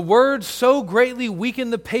 the word so greatly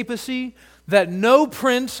weakened the papacy that no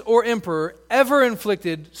prince or emperor ever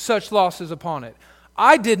inflicted such losses upon it.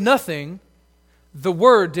 I did nothing, the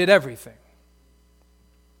word did everything."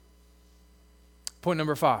 Point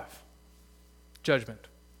number 5, judgment.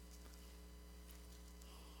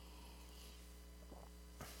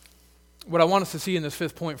 what I want us to see in this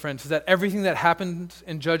fifth point, friends, is that everything that happened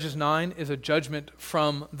in Judges 9 is a judgment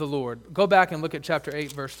from the Lord. Go back and look at chapter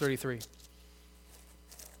 8, verse 33.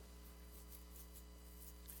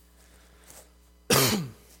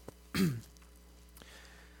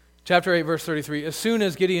 Chapter 8, verse 33. As soon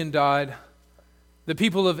as Gideon died, the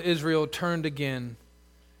people of Israel turned again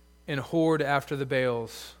and whored after the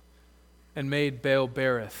Baals and made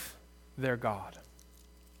Baal-berith their god.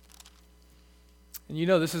 And you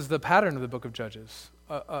know this is the pattern of the book of Judges.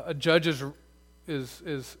 A judge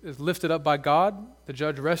is lifted up by God. The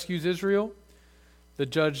judge rescues Israel. The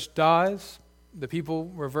judge dies. The people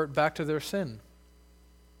revert back to their sin.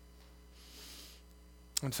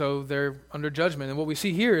 And so they're under judgment. And what we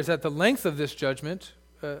see here is that the length of this judgment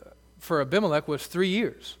for Abimelech was 3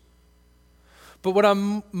 years. But what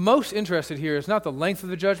I'm most interested here is not the length of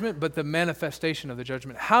the judgment, but the manifestation of the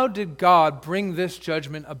judgment. How did God bring this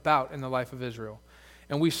judgment about in the life of Israel?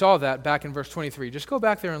 And we saw that back in verse 23. Just go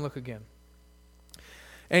back there and look again.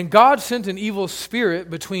 And God sent an evil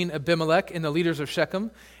spirit between Abimelech and the leaders of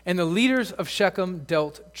Shechem, and the leaders of Shechem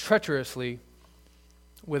dealt treacherously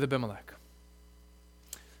with Abimelech.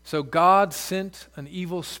 So God sent an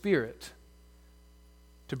evil spirit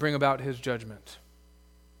to bring about his judgment.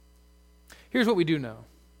 Here's what we do know.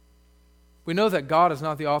 We know that God is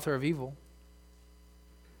not the author of evil.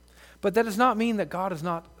 But that does not mean that God is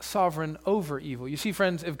not sovereign over evil. You see,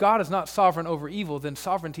 friends, if God is not sovereign over evil, then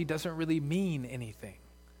sovereignty doesn't really mean anything.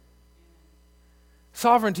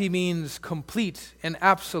 Sovereignty means complete and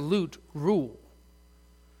absolute rule.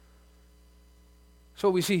 So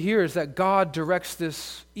what we see here is that God directs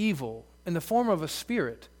this evil in the form of a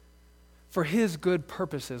spirit for his good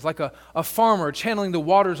purposes, like a farmer channeling the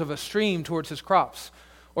waters of a stream towards his crops.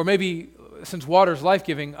 Or maybe, since water is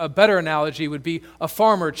life-giving, a better analogy would be a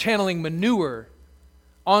farmer channeling manure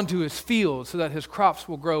onto his field so that his crops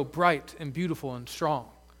will grow bright and beautiful and strong.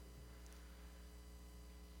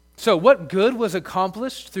 So what good was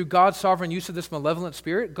accomplished through God's sovereign use of this malevolent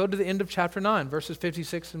spirit? Go to the end of chapter 9, verses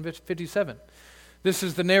 56 and 57. This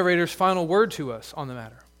is the narrator's final word to us on the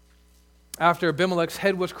matter. After Abimelech's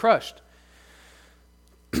head was crushed,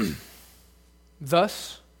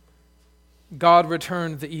 thus God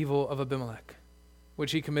returned the evil of Abimelech,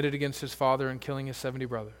 which he committed against his father in killing his 70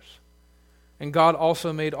 brothers. And God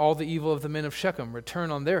also made all the evil of the men of Shechem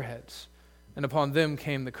return on their heads, and upon them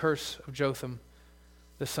came the curse of Jotham,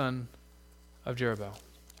 the son of Jerubbaal.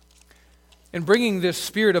 In bringing this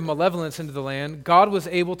spirit of malevolence into the land, God was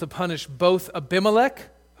able to punish both Abimelech,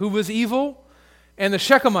 who was evil, and the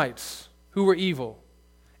Shechemites, who were evil,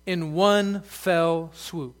 in one fell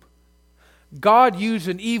swoop. God used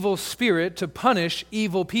an evil spirit to punish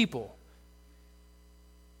evil people.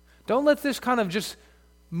 Don't let this kind of just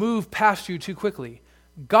move past you too quickly.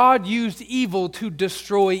 God used evil to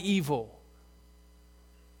destroy evil.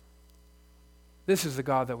 This is the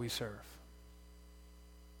God that we serve.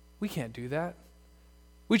 We can't do that.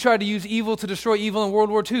 We tried to use evil to destroy evil in World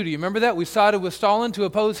War II. Do you remember that? We sided with Stalin to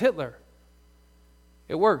oppose Hitler.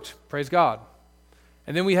 It worked, praise God.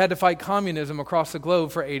 And then we had to fight communism across the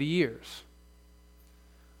globe for 80 years.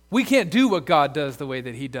 We can't do what God does the way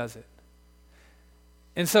that he does it.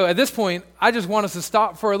 And so at this point, I just want us to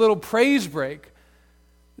stop for a little praise break.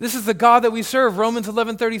 This is the God that we serve, Romans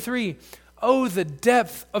 11:33. Oh, the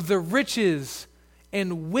depth of the riches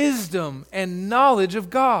and wisdom and knowledge of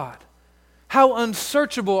God. How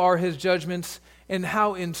unsearchable are his judgments and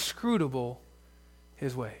how inscrutable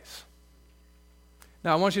his ways.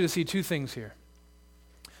 Now, I want you to see two things here.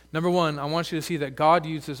 Number one, I want you to see that God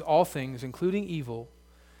uses all things, including evil,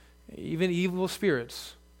 even evil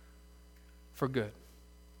spirits, for good.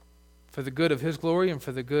 For the good of his glory and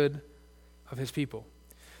for the good of his people.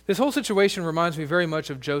 This whole situation reminds me very much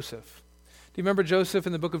of Joseph. Do you remember Joseph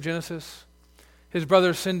in the book of Genesis? His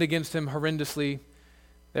brothers sinned against him horrendously.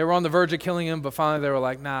 They were on the verge of killing him, but finally they were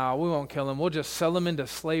like, nah, we won't kill him. We'll just sell him into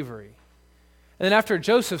slavery. And then after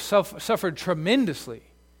Joseph suffered tremendously,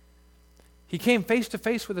 he came face to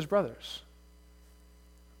face with his brothers.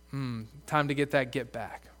 Time to get that get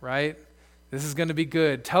back, right? This is going to be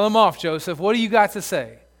good. Tell him off, Joseph. What do you got to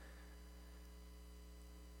say?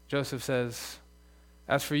 Joseph says,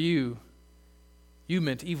 as for you, you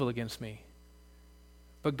meant evil against me,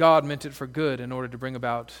 but God meant it for good in order to bring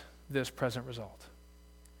about this present result.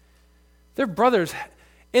 Their brothers,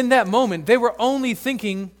 in that moment, they were only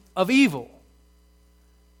thinking of evil.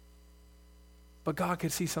 But God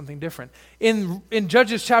could see something different. In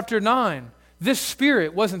Judges chapter 9, this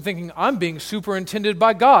spirit wasn't thinking, I'm being superintended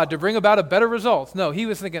by God to bring about a better result. No, he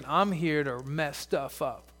was thinking, I'm here to mess stuff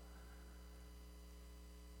up.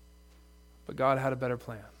 But God had a better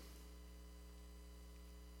plan.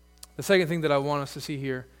 The second thing that I want us to see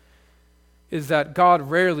here is that God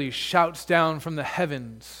rarely shouts down from the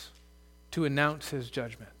heavens to announce his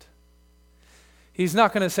judgment. He's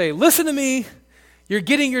not going to say, listen to me, you're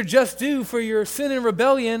getting your just due for your sin and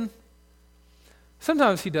rebellion.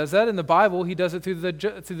 Sometimes he does that in the Bible. He does it through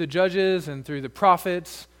the judges and through the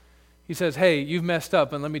prophets. He says, hey, you've messed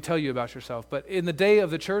up and let me tell you about yourself. But in the day of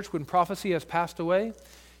the church when prophecy has passed away,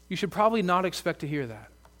 you should probably not expect to hear that.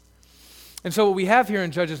 And so what we have here in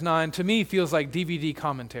Judges 9, to me, feels like DVD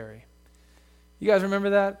commentary. You guys remember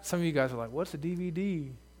that? Some of you guys are like, what's a DVD?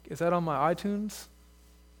 Is that on my iTunes?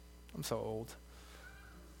 I'm so old.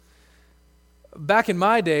 Back in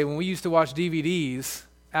my day when we used to watch DVDs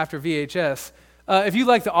after VHS, if you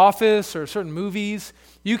like The Office or certain movies,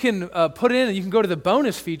 you can put in and you can go to the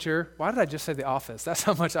bonus feature. Why did I just say The Office? That's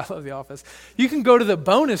how much I love The Office. You can go to the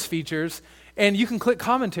bonus features and you can click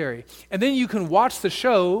commentary. And then you can watch the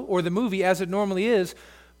show or the movie as it normally is,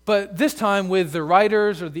 but this time with the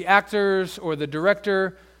writers or the actors or the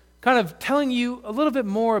director kind of telling you a little bit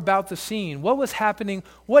more about the scene. What was happening?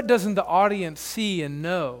 What doesn't the audience see and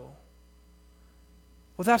know?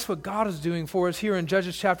 Well, that's what God is doing for us here in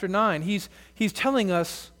Judges chapter 9. He's telling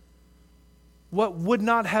us what would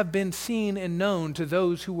not have been seen and known to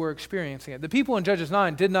those who were experiencing it. The people in Judges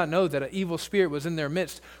 9 did not know that an evil spirit was in their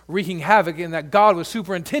midst, wreaking havoc, and that God was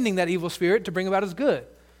superintending that evil spirit to bring about his good.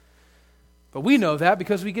 But we know that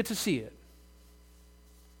because we get to see it.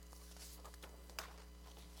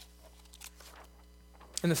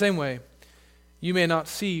 In the same way, you may not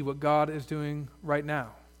see what God is doing right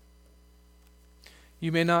now.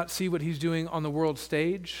 You may not see what he's doing on the world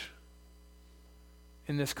stage,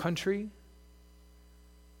 in this country,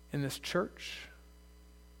 in this church,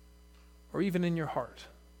 or even in your heart.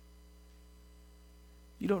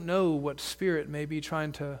 You don't know what spirit may be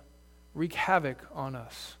trying to wreak havoc on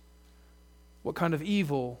us, what kind of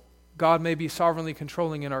evil God may be sovereignly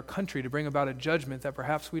controlling in our country to bring about a judgment that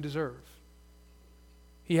perhaps we deserve.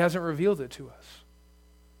 He hasn't revealed it to us.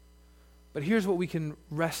 But here's what we can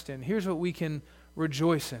rest in. Here's what we can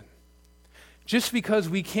rejoice in. Just because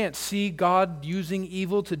we can't see God using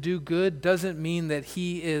evil to do good doesn't mean that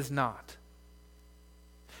he is not.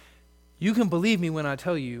 You can believe me when I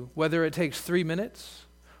tell you, whether it takes 3 minutes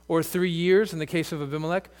or 3 years in the case of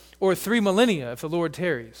Abimelech, or 3 millennia if the Lord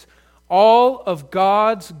tarries, all of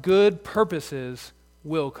God's good purposes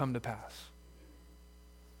will come to pass.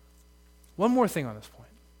 One more thing on this point.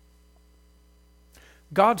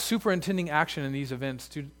 God's superintending action in these events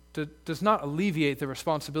does not alleviate the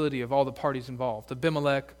responsibility of all the parties involved.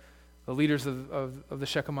 Abimelech, the leaders of the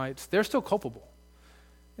Shechemites, they're still culpable.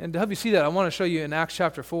 And to help you see that, I want to show you in Acts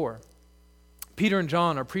chapter 4. Peter and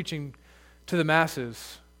John are preaching to the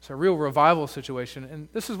masses. It's a real revival situation. And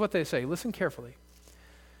this is what they say. Listen carefully.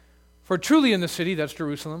 For truly in the city, that's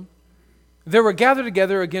Jerusalem, there were gathered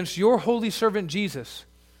together against your holy servant Jesus,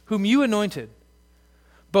 whom you anointed,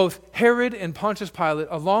 both Herod and Pontius Pilate,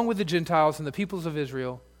 along with the Gentiles and the peoples of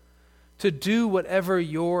Israel, to do whatever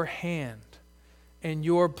your hand and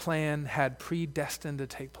your plan had predestined to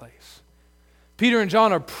take place. Peter and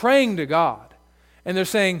John are praying to God, and they're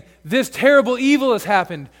saying, this terrible evil has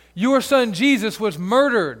happened. Your son Jesus was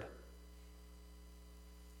murdered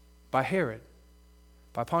by Herod,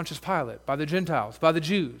 by Pontius Pilate, by the Gentiles, by the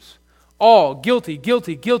Jews. All guilty,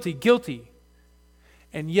 guilty, guilty, guilty.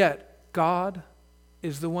 And yet, God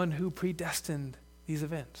is the one who predestined these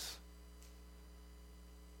events.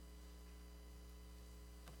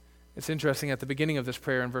 It's interesting, at the beginning of this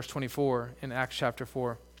prayer in verse 24 in Acts chapter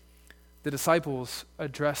 4, the disciples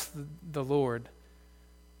address the Lord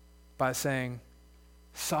by saying,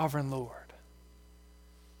 Sovereign Lord.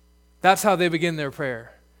 That's how they begin their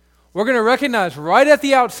prayer. We're going to recognize right at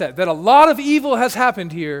the outset that a lot of evil has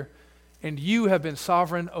happened here, and you have been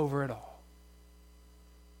sovereign over it all.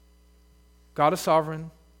 God is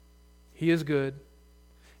sovereign, he is good,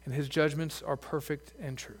 and his judgments are perfect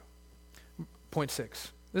and true. Point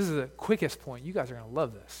 6. This is the quickest point. You guys are going to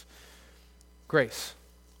love this. Grace.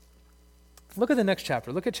 Look at the next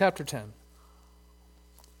chapter. Look at chapter 10.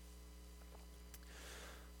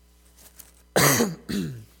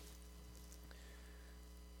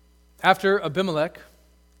 After Abimelech,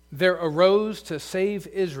 there arose to save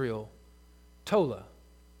Israel Tola,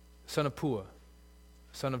 son of Puah,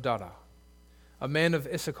 son of Dada, a man of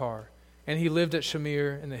Issachar, and he lived at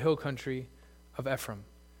Shamir in the hill country of Ephraim.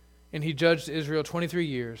 And he judged Israel 23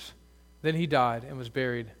 years. Then he died and was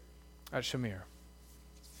buried at Shamir.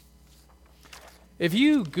 If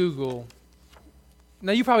you Google,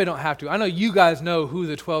 now you probably don't have to. I know you guys know who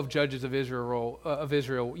the 12 judges of Israel.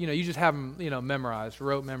 You just have them, memorized,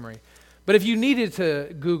 rote memory. But if you needed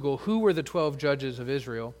to Google who were the 12 judges of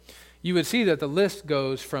Israel, you would see that the list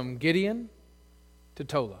goes from Gideon to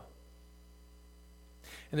Tola.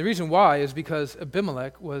 And the reason why is because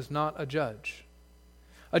Abimelech was not a judge.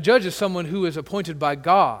 A judge is someone who is appointed by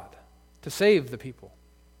God to save the people.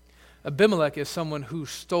 Abimelech is someone who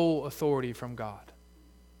stole authority from God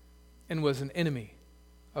and was an enemy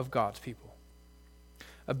of God's people.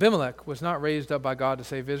 Abimelech was not raised up by God to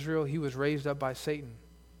save Israel. He was raised up by Satan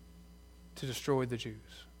to destroy the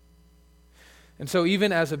Jews. And so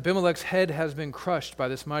even as Abimelech's head has been crushed by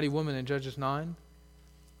this mighty woman in Judges 9,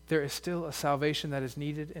 there is still a salvation that is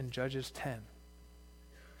needed in Judges 10.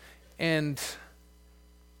 And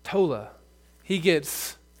Tola, he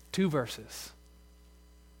gets 2 verses.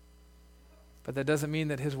 But that doesn't mean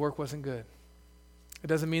that his work wasn't good. It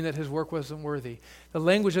doesn't mean that his work wasn't worthy. The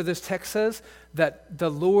language of this text says that the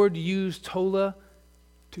Lord used Tola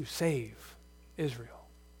to save Israel.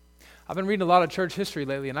 I've been reading a lot of church history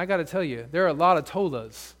lately, and I got to tell you, there are a lot of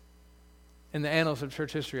Tolas in the annals of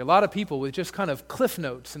church history. A lot of people with just kind of cliff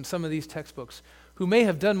notes in some of these textbooks who may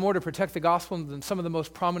have done more to protect the gospel than some of the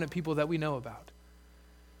most prominent people that we know about.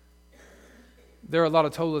 There are a lot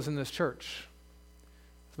of Tolas in this church.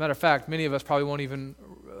 As a matter of fact, many of us probably won't even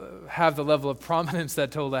have the level of prominence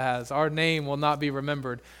that Tola has. Our name will not be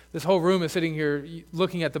remembered. This whole room is sitting here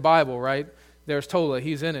looking at the Bible, right? There's Tola.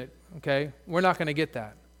 He's in it, okay? We're not going to get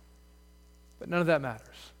that. But none of that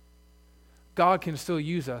matters. God can still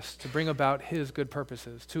use us to bring about his good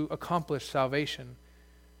purposes, to accomplish salvation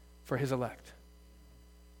for his elect.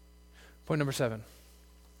 Point number 7,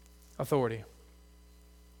 authority.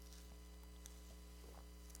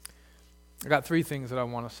 I got 3 things that I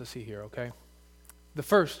want us to see here, okay? The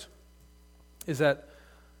first is that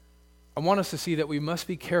I want us to see that we must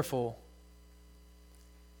be careful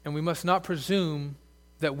and we must not presume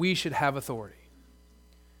that we should have authority.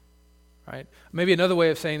 Right? Maybe another way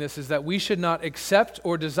of saying this is that we should not accept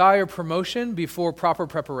or desire promotion before proper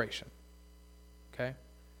preparation. Okay?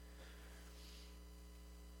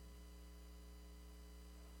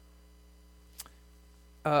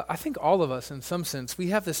 I think all of us, in some sense,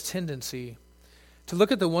 we have this tendency to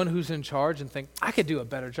look at the one who's in charge and think, I could do a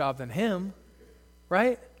better job than him,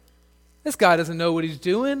 right? This guy doesn't know what he's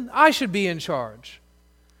doing. I should be in charge.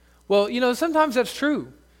 Well, sometimes that's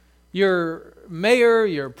true. Your mayor,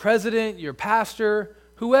 your president, your pastor,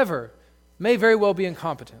 whoever, may very well be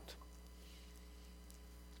incompetent.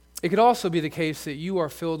 It could also be the case that you are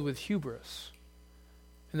filled with hubris,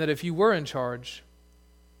 and that if you were in charge,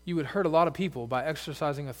 you would hurt a lot of people by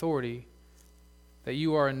exercising authority that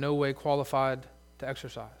you are in no way qualified to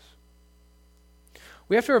exercise.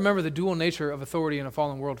 We have to remember the dual nature of authority in a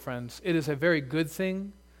fallen world, friends. It is a very good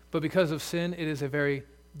thing, but because of sin, it is a very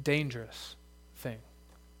dangerous thing.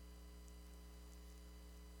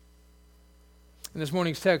 In this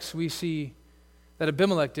morning's text, we see that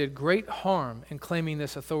Abimelech did great harm in claiming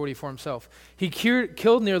this authority for himself. He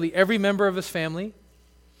killed nearly every member of his family.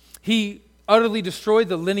 He utterly destroyed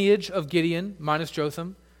the lineage of Gideon, minus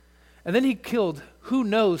Jotham. And then he killed who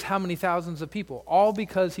knows how many thousands of people, all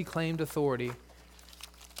because he claimed authority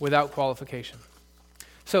without qualification.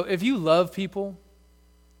 So if you love people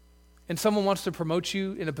and someone wants to promote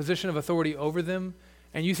you in a position of authority over them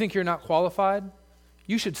and you think you're not qualified,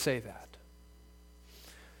 you should say that.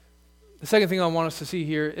 The second thing I want us to see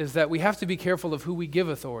here is that we have to be careful of who we give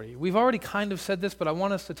authority. We've already kind of said this, but I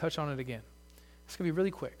want us to touch on it again. It's going to be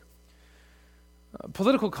really quick.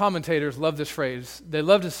 Political commentators love this phrase. They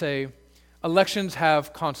love to say, elections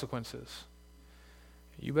have consequences.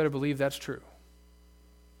 You better believe that's true.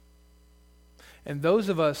 And those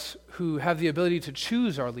of us who have the ability to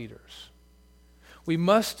choose our leaders, we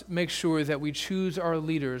must make sure that we choose our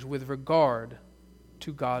leaders with regard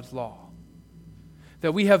to God's law.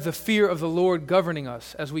 That we have the fear of the Lord governing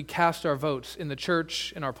us as we cast our votes in the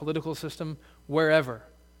church, in our political system, wherever.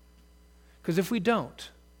 Because if we don't,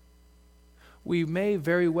 we may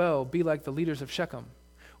very well be like the leaders of Shechem.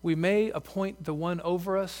 We may appoint the one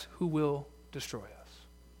over us who will destroy us.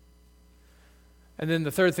 And then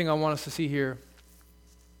the third thing I want us to see here,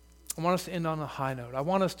 I want us to end on a high note. I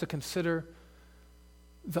want us to consider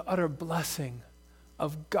the utter blessing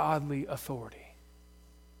of godly authority.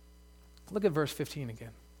 Look at verse 15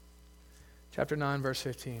 again. Chapter 9, verse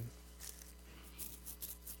 15.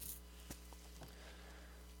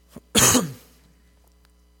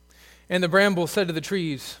 And the bramble said to the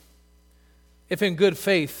trees, if in good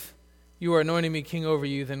faith you are anointing me king over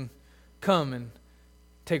you, then come and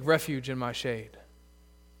take refuge in my shade.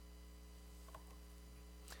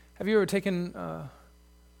 Have you ever taken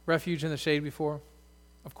refuge in the shade before?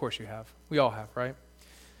 Of course you have. We all have, right?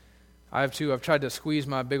 I have too. I've tried to squeeze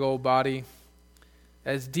my big old body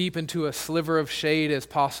as deep into a sliver of shade as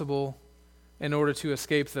possible in order to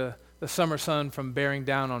escape the summer sun from bearing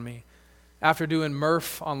down on me. After doing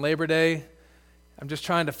Murph on Labor Day, I'm just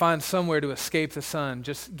trying to find somewhere to escape the sun.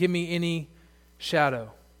 Just give me any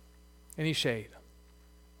shadow, any shade.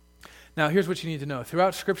 Now, here's what you need to know.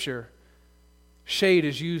 Throughout Scripture, shade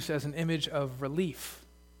is used as an image of relief,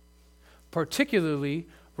 particularly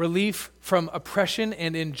relief from oppression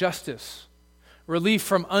and injustice, relief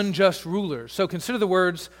from unjust rulers. So consider the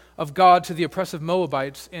words of God to the oppressive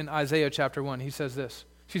Moabites in Isaiah chapter 1. He says this,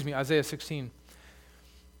 Isaiah 16.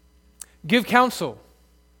 Give counsel,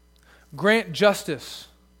 grant justice,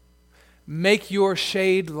 make your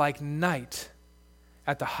shade like night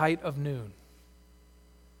at the height of noon.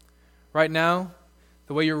 Right now,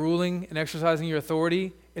 the way you're ruling and exercising your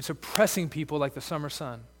authority, it's oppressing people like the summer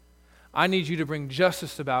sun. I need you to bring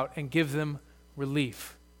justice about and give them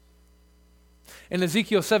relief. In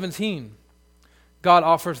Ezekiel 17, God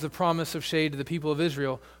offers the promise of shade to the people of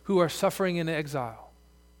Israel who are suffering in exile.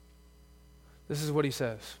 This is what he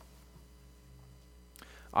says.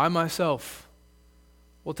 I myself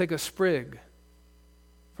will take a sprig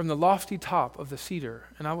from the lofty top of the cedar,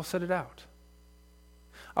 and I will set it out.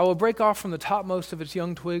 I will break off from the topmost of its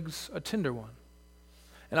young twigs a tender one,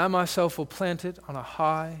 and I myself will plant it on a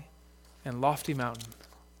high and lofty mountain.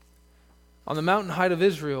 On the mountain height of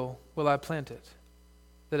Israel will I plant it,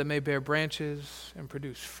 that it may bear branches and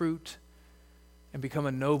produce fruit and become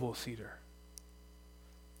a noble cedar.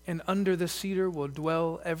 And under the cedar will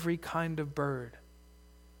dwell every kind of bird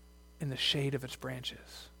in the shade of its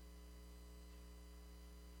branches.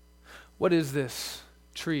 What is this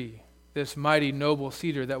tree, this mighty noble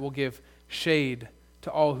cedar that will give shade to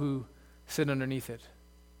all who sit underneath it?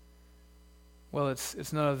 Well,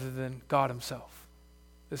 it's none other than God himself.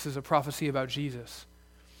 This is a prophecy about Jesus.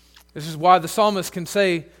 This is why the psalmist can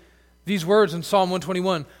say these words in Psalm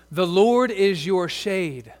 121, the Lord is your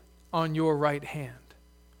shade on your right hand.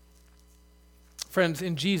 Friends,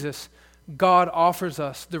 in Jesus, God offers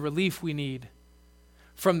us the relief we need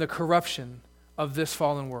from the corruption of this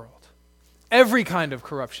fallen world. Every kind of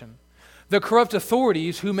corruption. The corrupt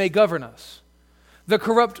authorities who may govern us. The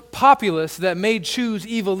corrupt populace that may choose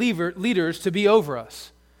evil leaders to be over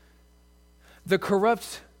us. The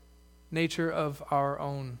corrupt nature of our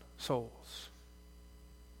own souls.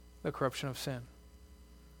 The corruption of sin.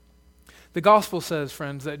 The gospel says,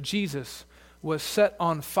 friends, that Jesus was set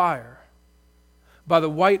on fire by the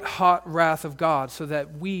white-hot wrath of God so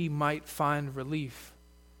that we might find relief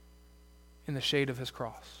in the shade of his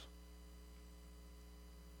cross.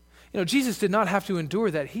 You know, Jesus did not have to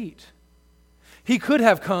endure that heat. He could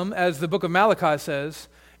have come, as the book of Malachi says,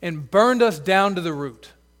 and burned us down to the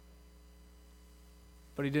root.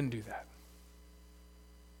 But he didn't do that.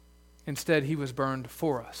 Instead, he was burned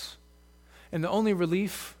for us. And the only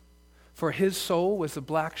relief for his soul was the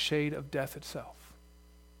black shade of death itself.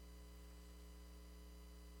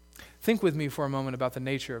 Think with me for a moment about the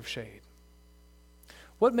nature of shade.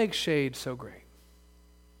 What makes shade so great?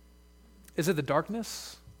 Is it the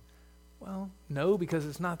darkness? Well, no, because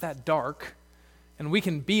it's not that dark. And we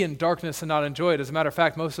can be in darkness and not enjoy it. As a matter of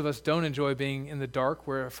fact, most of us don't enjoy being in the dark.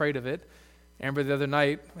 We're afraid of it. Amber the other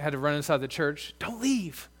night had to run inside the church. Don't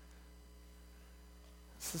leave.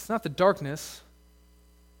 It's not the darkness.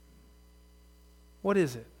 What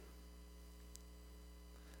is it?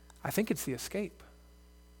 I think it's the escape.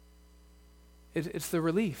 It's the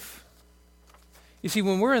relief. You see,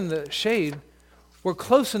 when we're in the shade, we're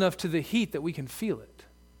close enough to the heat that we can feel it.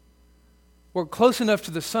 We're close enough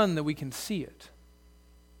to the sun that we can see it.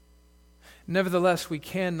 Nevertheless, we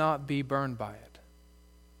cannot be burned by it.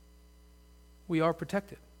 We are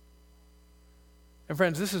protected. And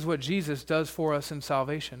friends, this is what Jesus does for us in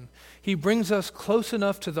salvation. He brings us close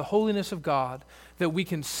enough to the holiness of God that we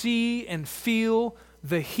can see and feel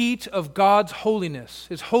the heat of God's holiness,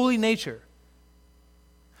 his holy nature.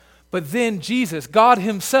 But then Jesus, God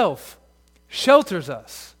himself, shelters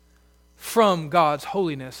us from God's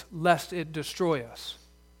holiness lest it destroy us.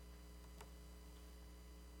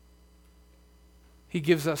 He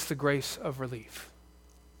gives us the grace of relief.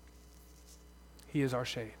 He is our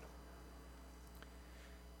shade.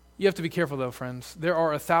 You have to be careful though, friends. There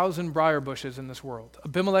are 1,000 briar bushes in this world.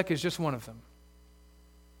 Abimelech is just one of them.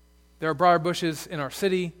 There are briar bushes in our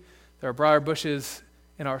city. There are briar bushes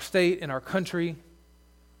in our state, in our country.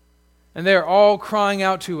 And they are all crying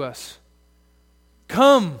out to us,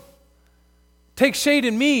 come, take shade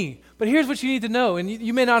in me. But here's what you need to know, and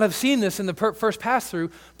you may not have seen this in the first pass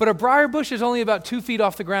through, but a briar bush is only about 2 feet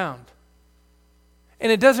off the ground.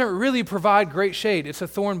 And it doesn't really provide great shade. It's a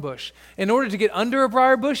thorn bush. In order to get under a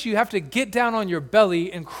briar bush, you have to get down on your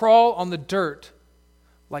belly and crawl on the dirt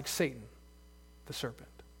like Satan, the serpent.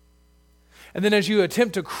 And then as you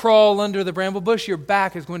attempt to crawl under the bramble bush, your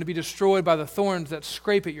back is going to be destroyed by the thorns that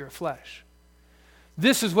scrape at your flesh.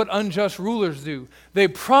 This is what unjust rulers do. They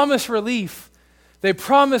promise relief. They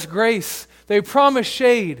promise grace. They promise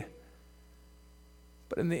shade.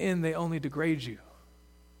 But in the end, they only degrade you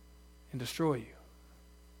and destroy you.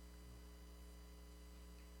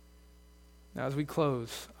 Now, as we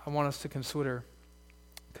close, I want us to consider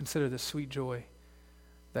the sweet joy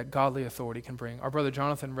that godly authority can bring. Our brother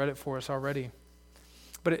Jonathan read it for us already.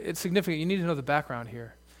 But it's significant. You need to know the background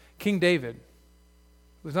here. King David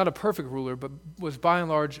was not a perfect ruler, but was by and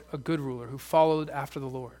large a good ruler who followed after the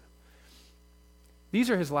Lord. These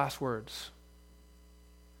are his last words.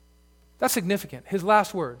 That's significant. His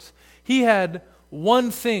last words. He had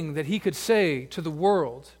one thing that he could say to the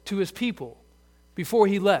world, to his people, before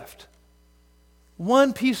he left.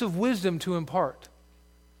 One piece of wisdom to impart.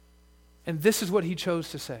 And this is what he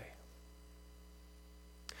chose to say.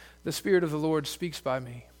 The Spirit of the Lord speaks by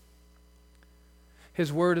me.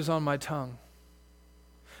 His word is on my tongue.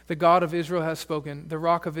 The God of Israel has spoken. The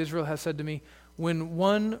Rock of Israel has said to me, when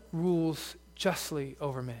one rules justly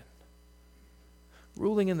over men,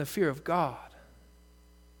 ruling in the fear of God,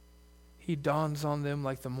 he dawns on them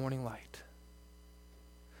like the morning light,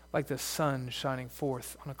 like the sun shining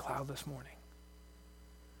forth on a cloudless morning,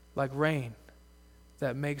 like rain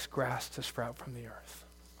that makes grass to sprout from the earth.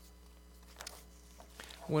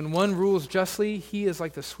 When one rules justly, he is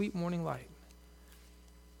like the sweet morning light.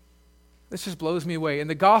 This just blows me away. In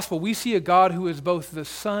the gospel, we see a God who is both the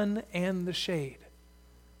sun and the shade.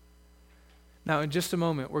 Now, in just a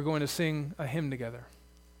moment, we're going to sing a hymn together.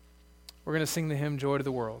 We're going to sing the hymn, Joy to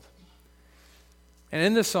the World. And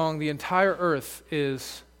in this song, the entire earth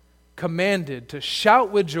is commanded to shout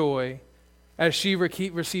with joy as she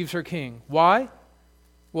receives her king. Why?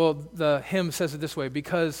 Well, the hymn says it this way,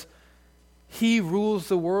 because he rules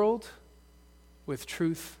the world with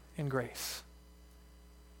truth and grace.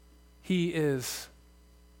 He is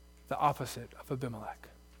the opposite of Abimelech.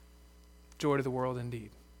 Joy to the world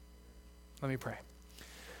indeed. Let me pray.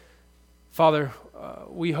 Father,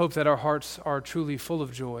 we hope that our hearts are truly full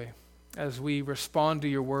of joy as we respond to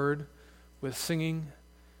your word with singing,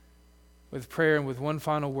 with prayer, and with one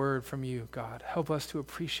final word from you, God. Help us to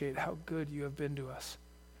appreciate how good you have been to us,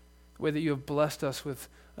 the way that you have blessed us with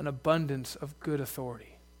an abundance of good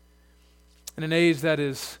authority. In an age that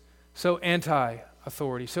is so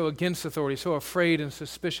anti-authority, so against authority, so afraid and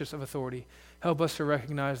suspicious of authority, help us to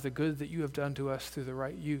recognize the good that you have done to us through the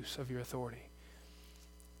right use of your authority.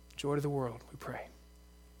 Joy to the world, we pray.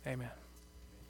 Amen.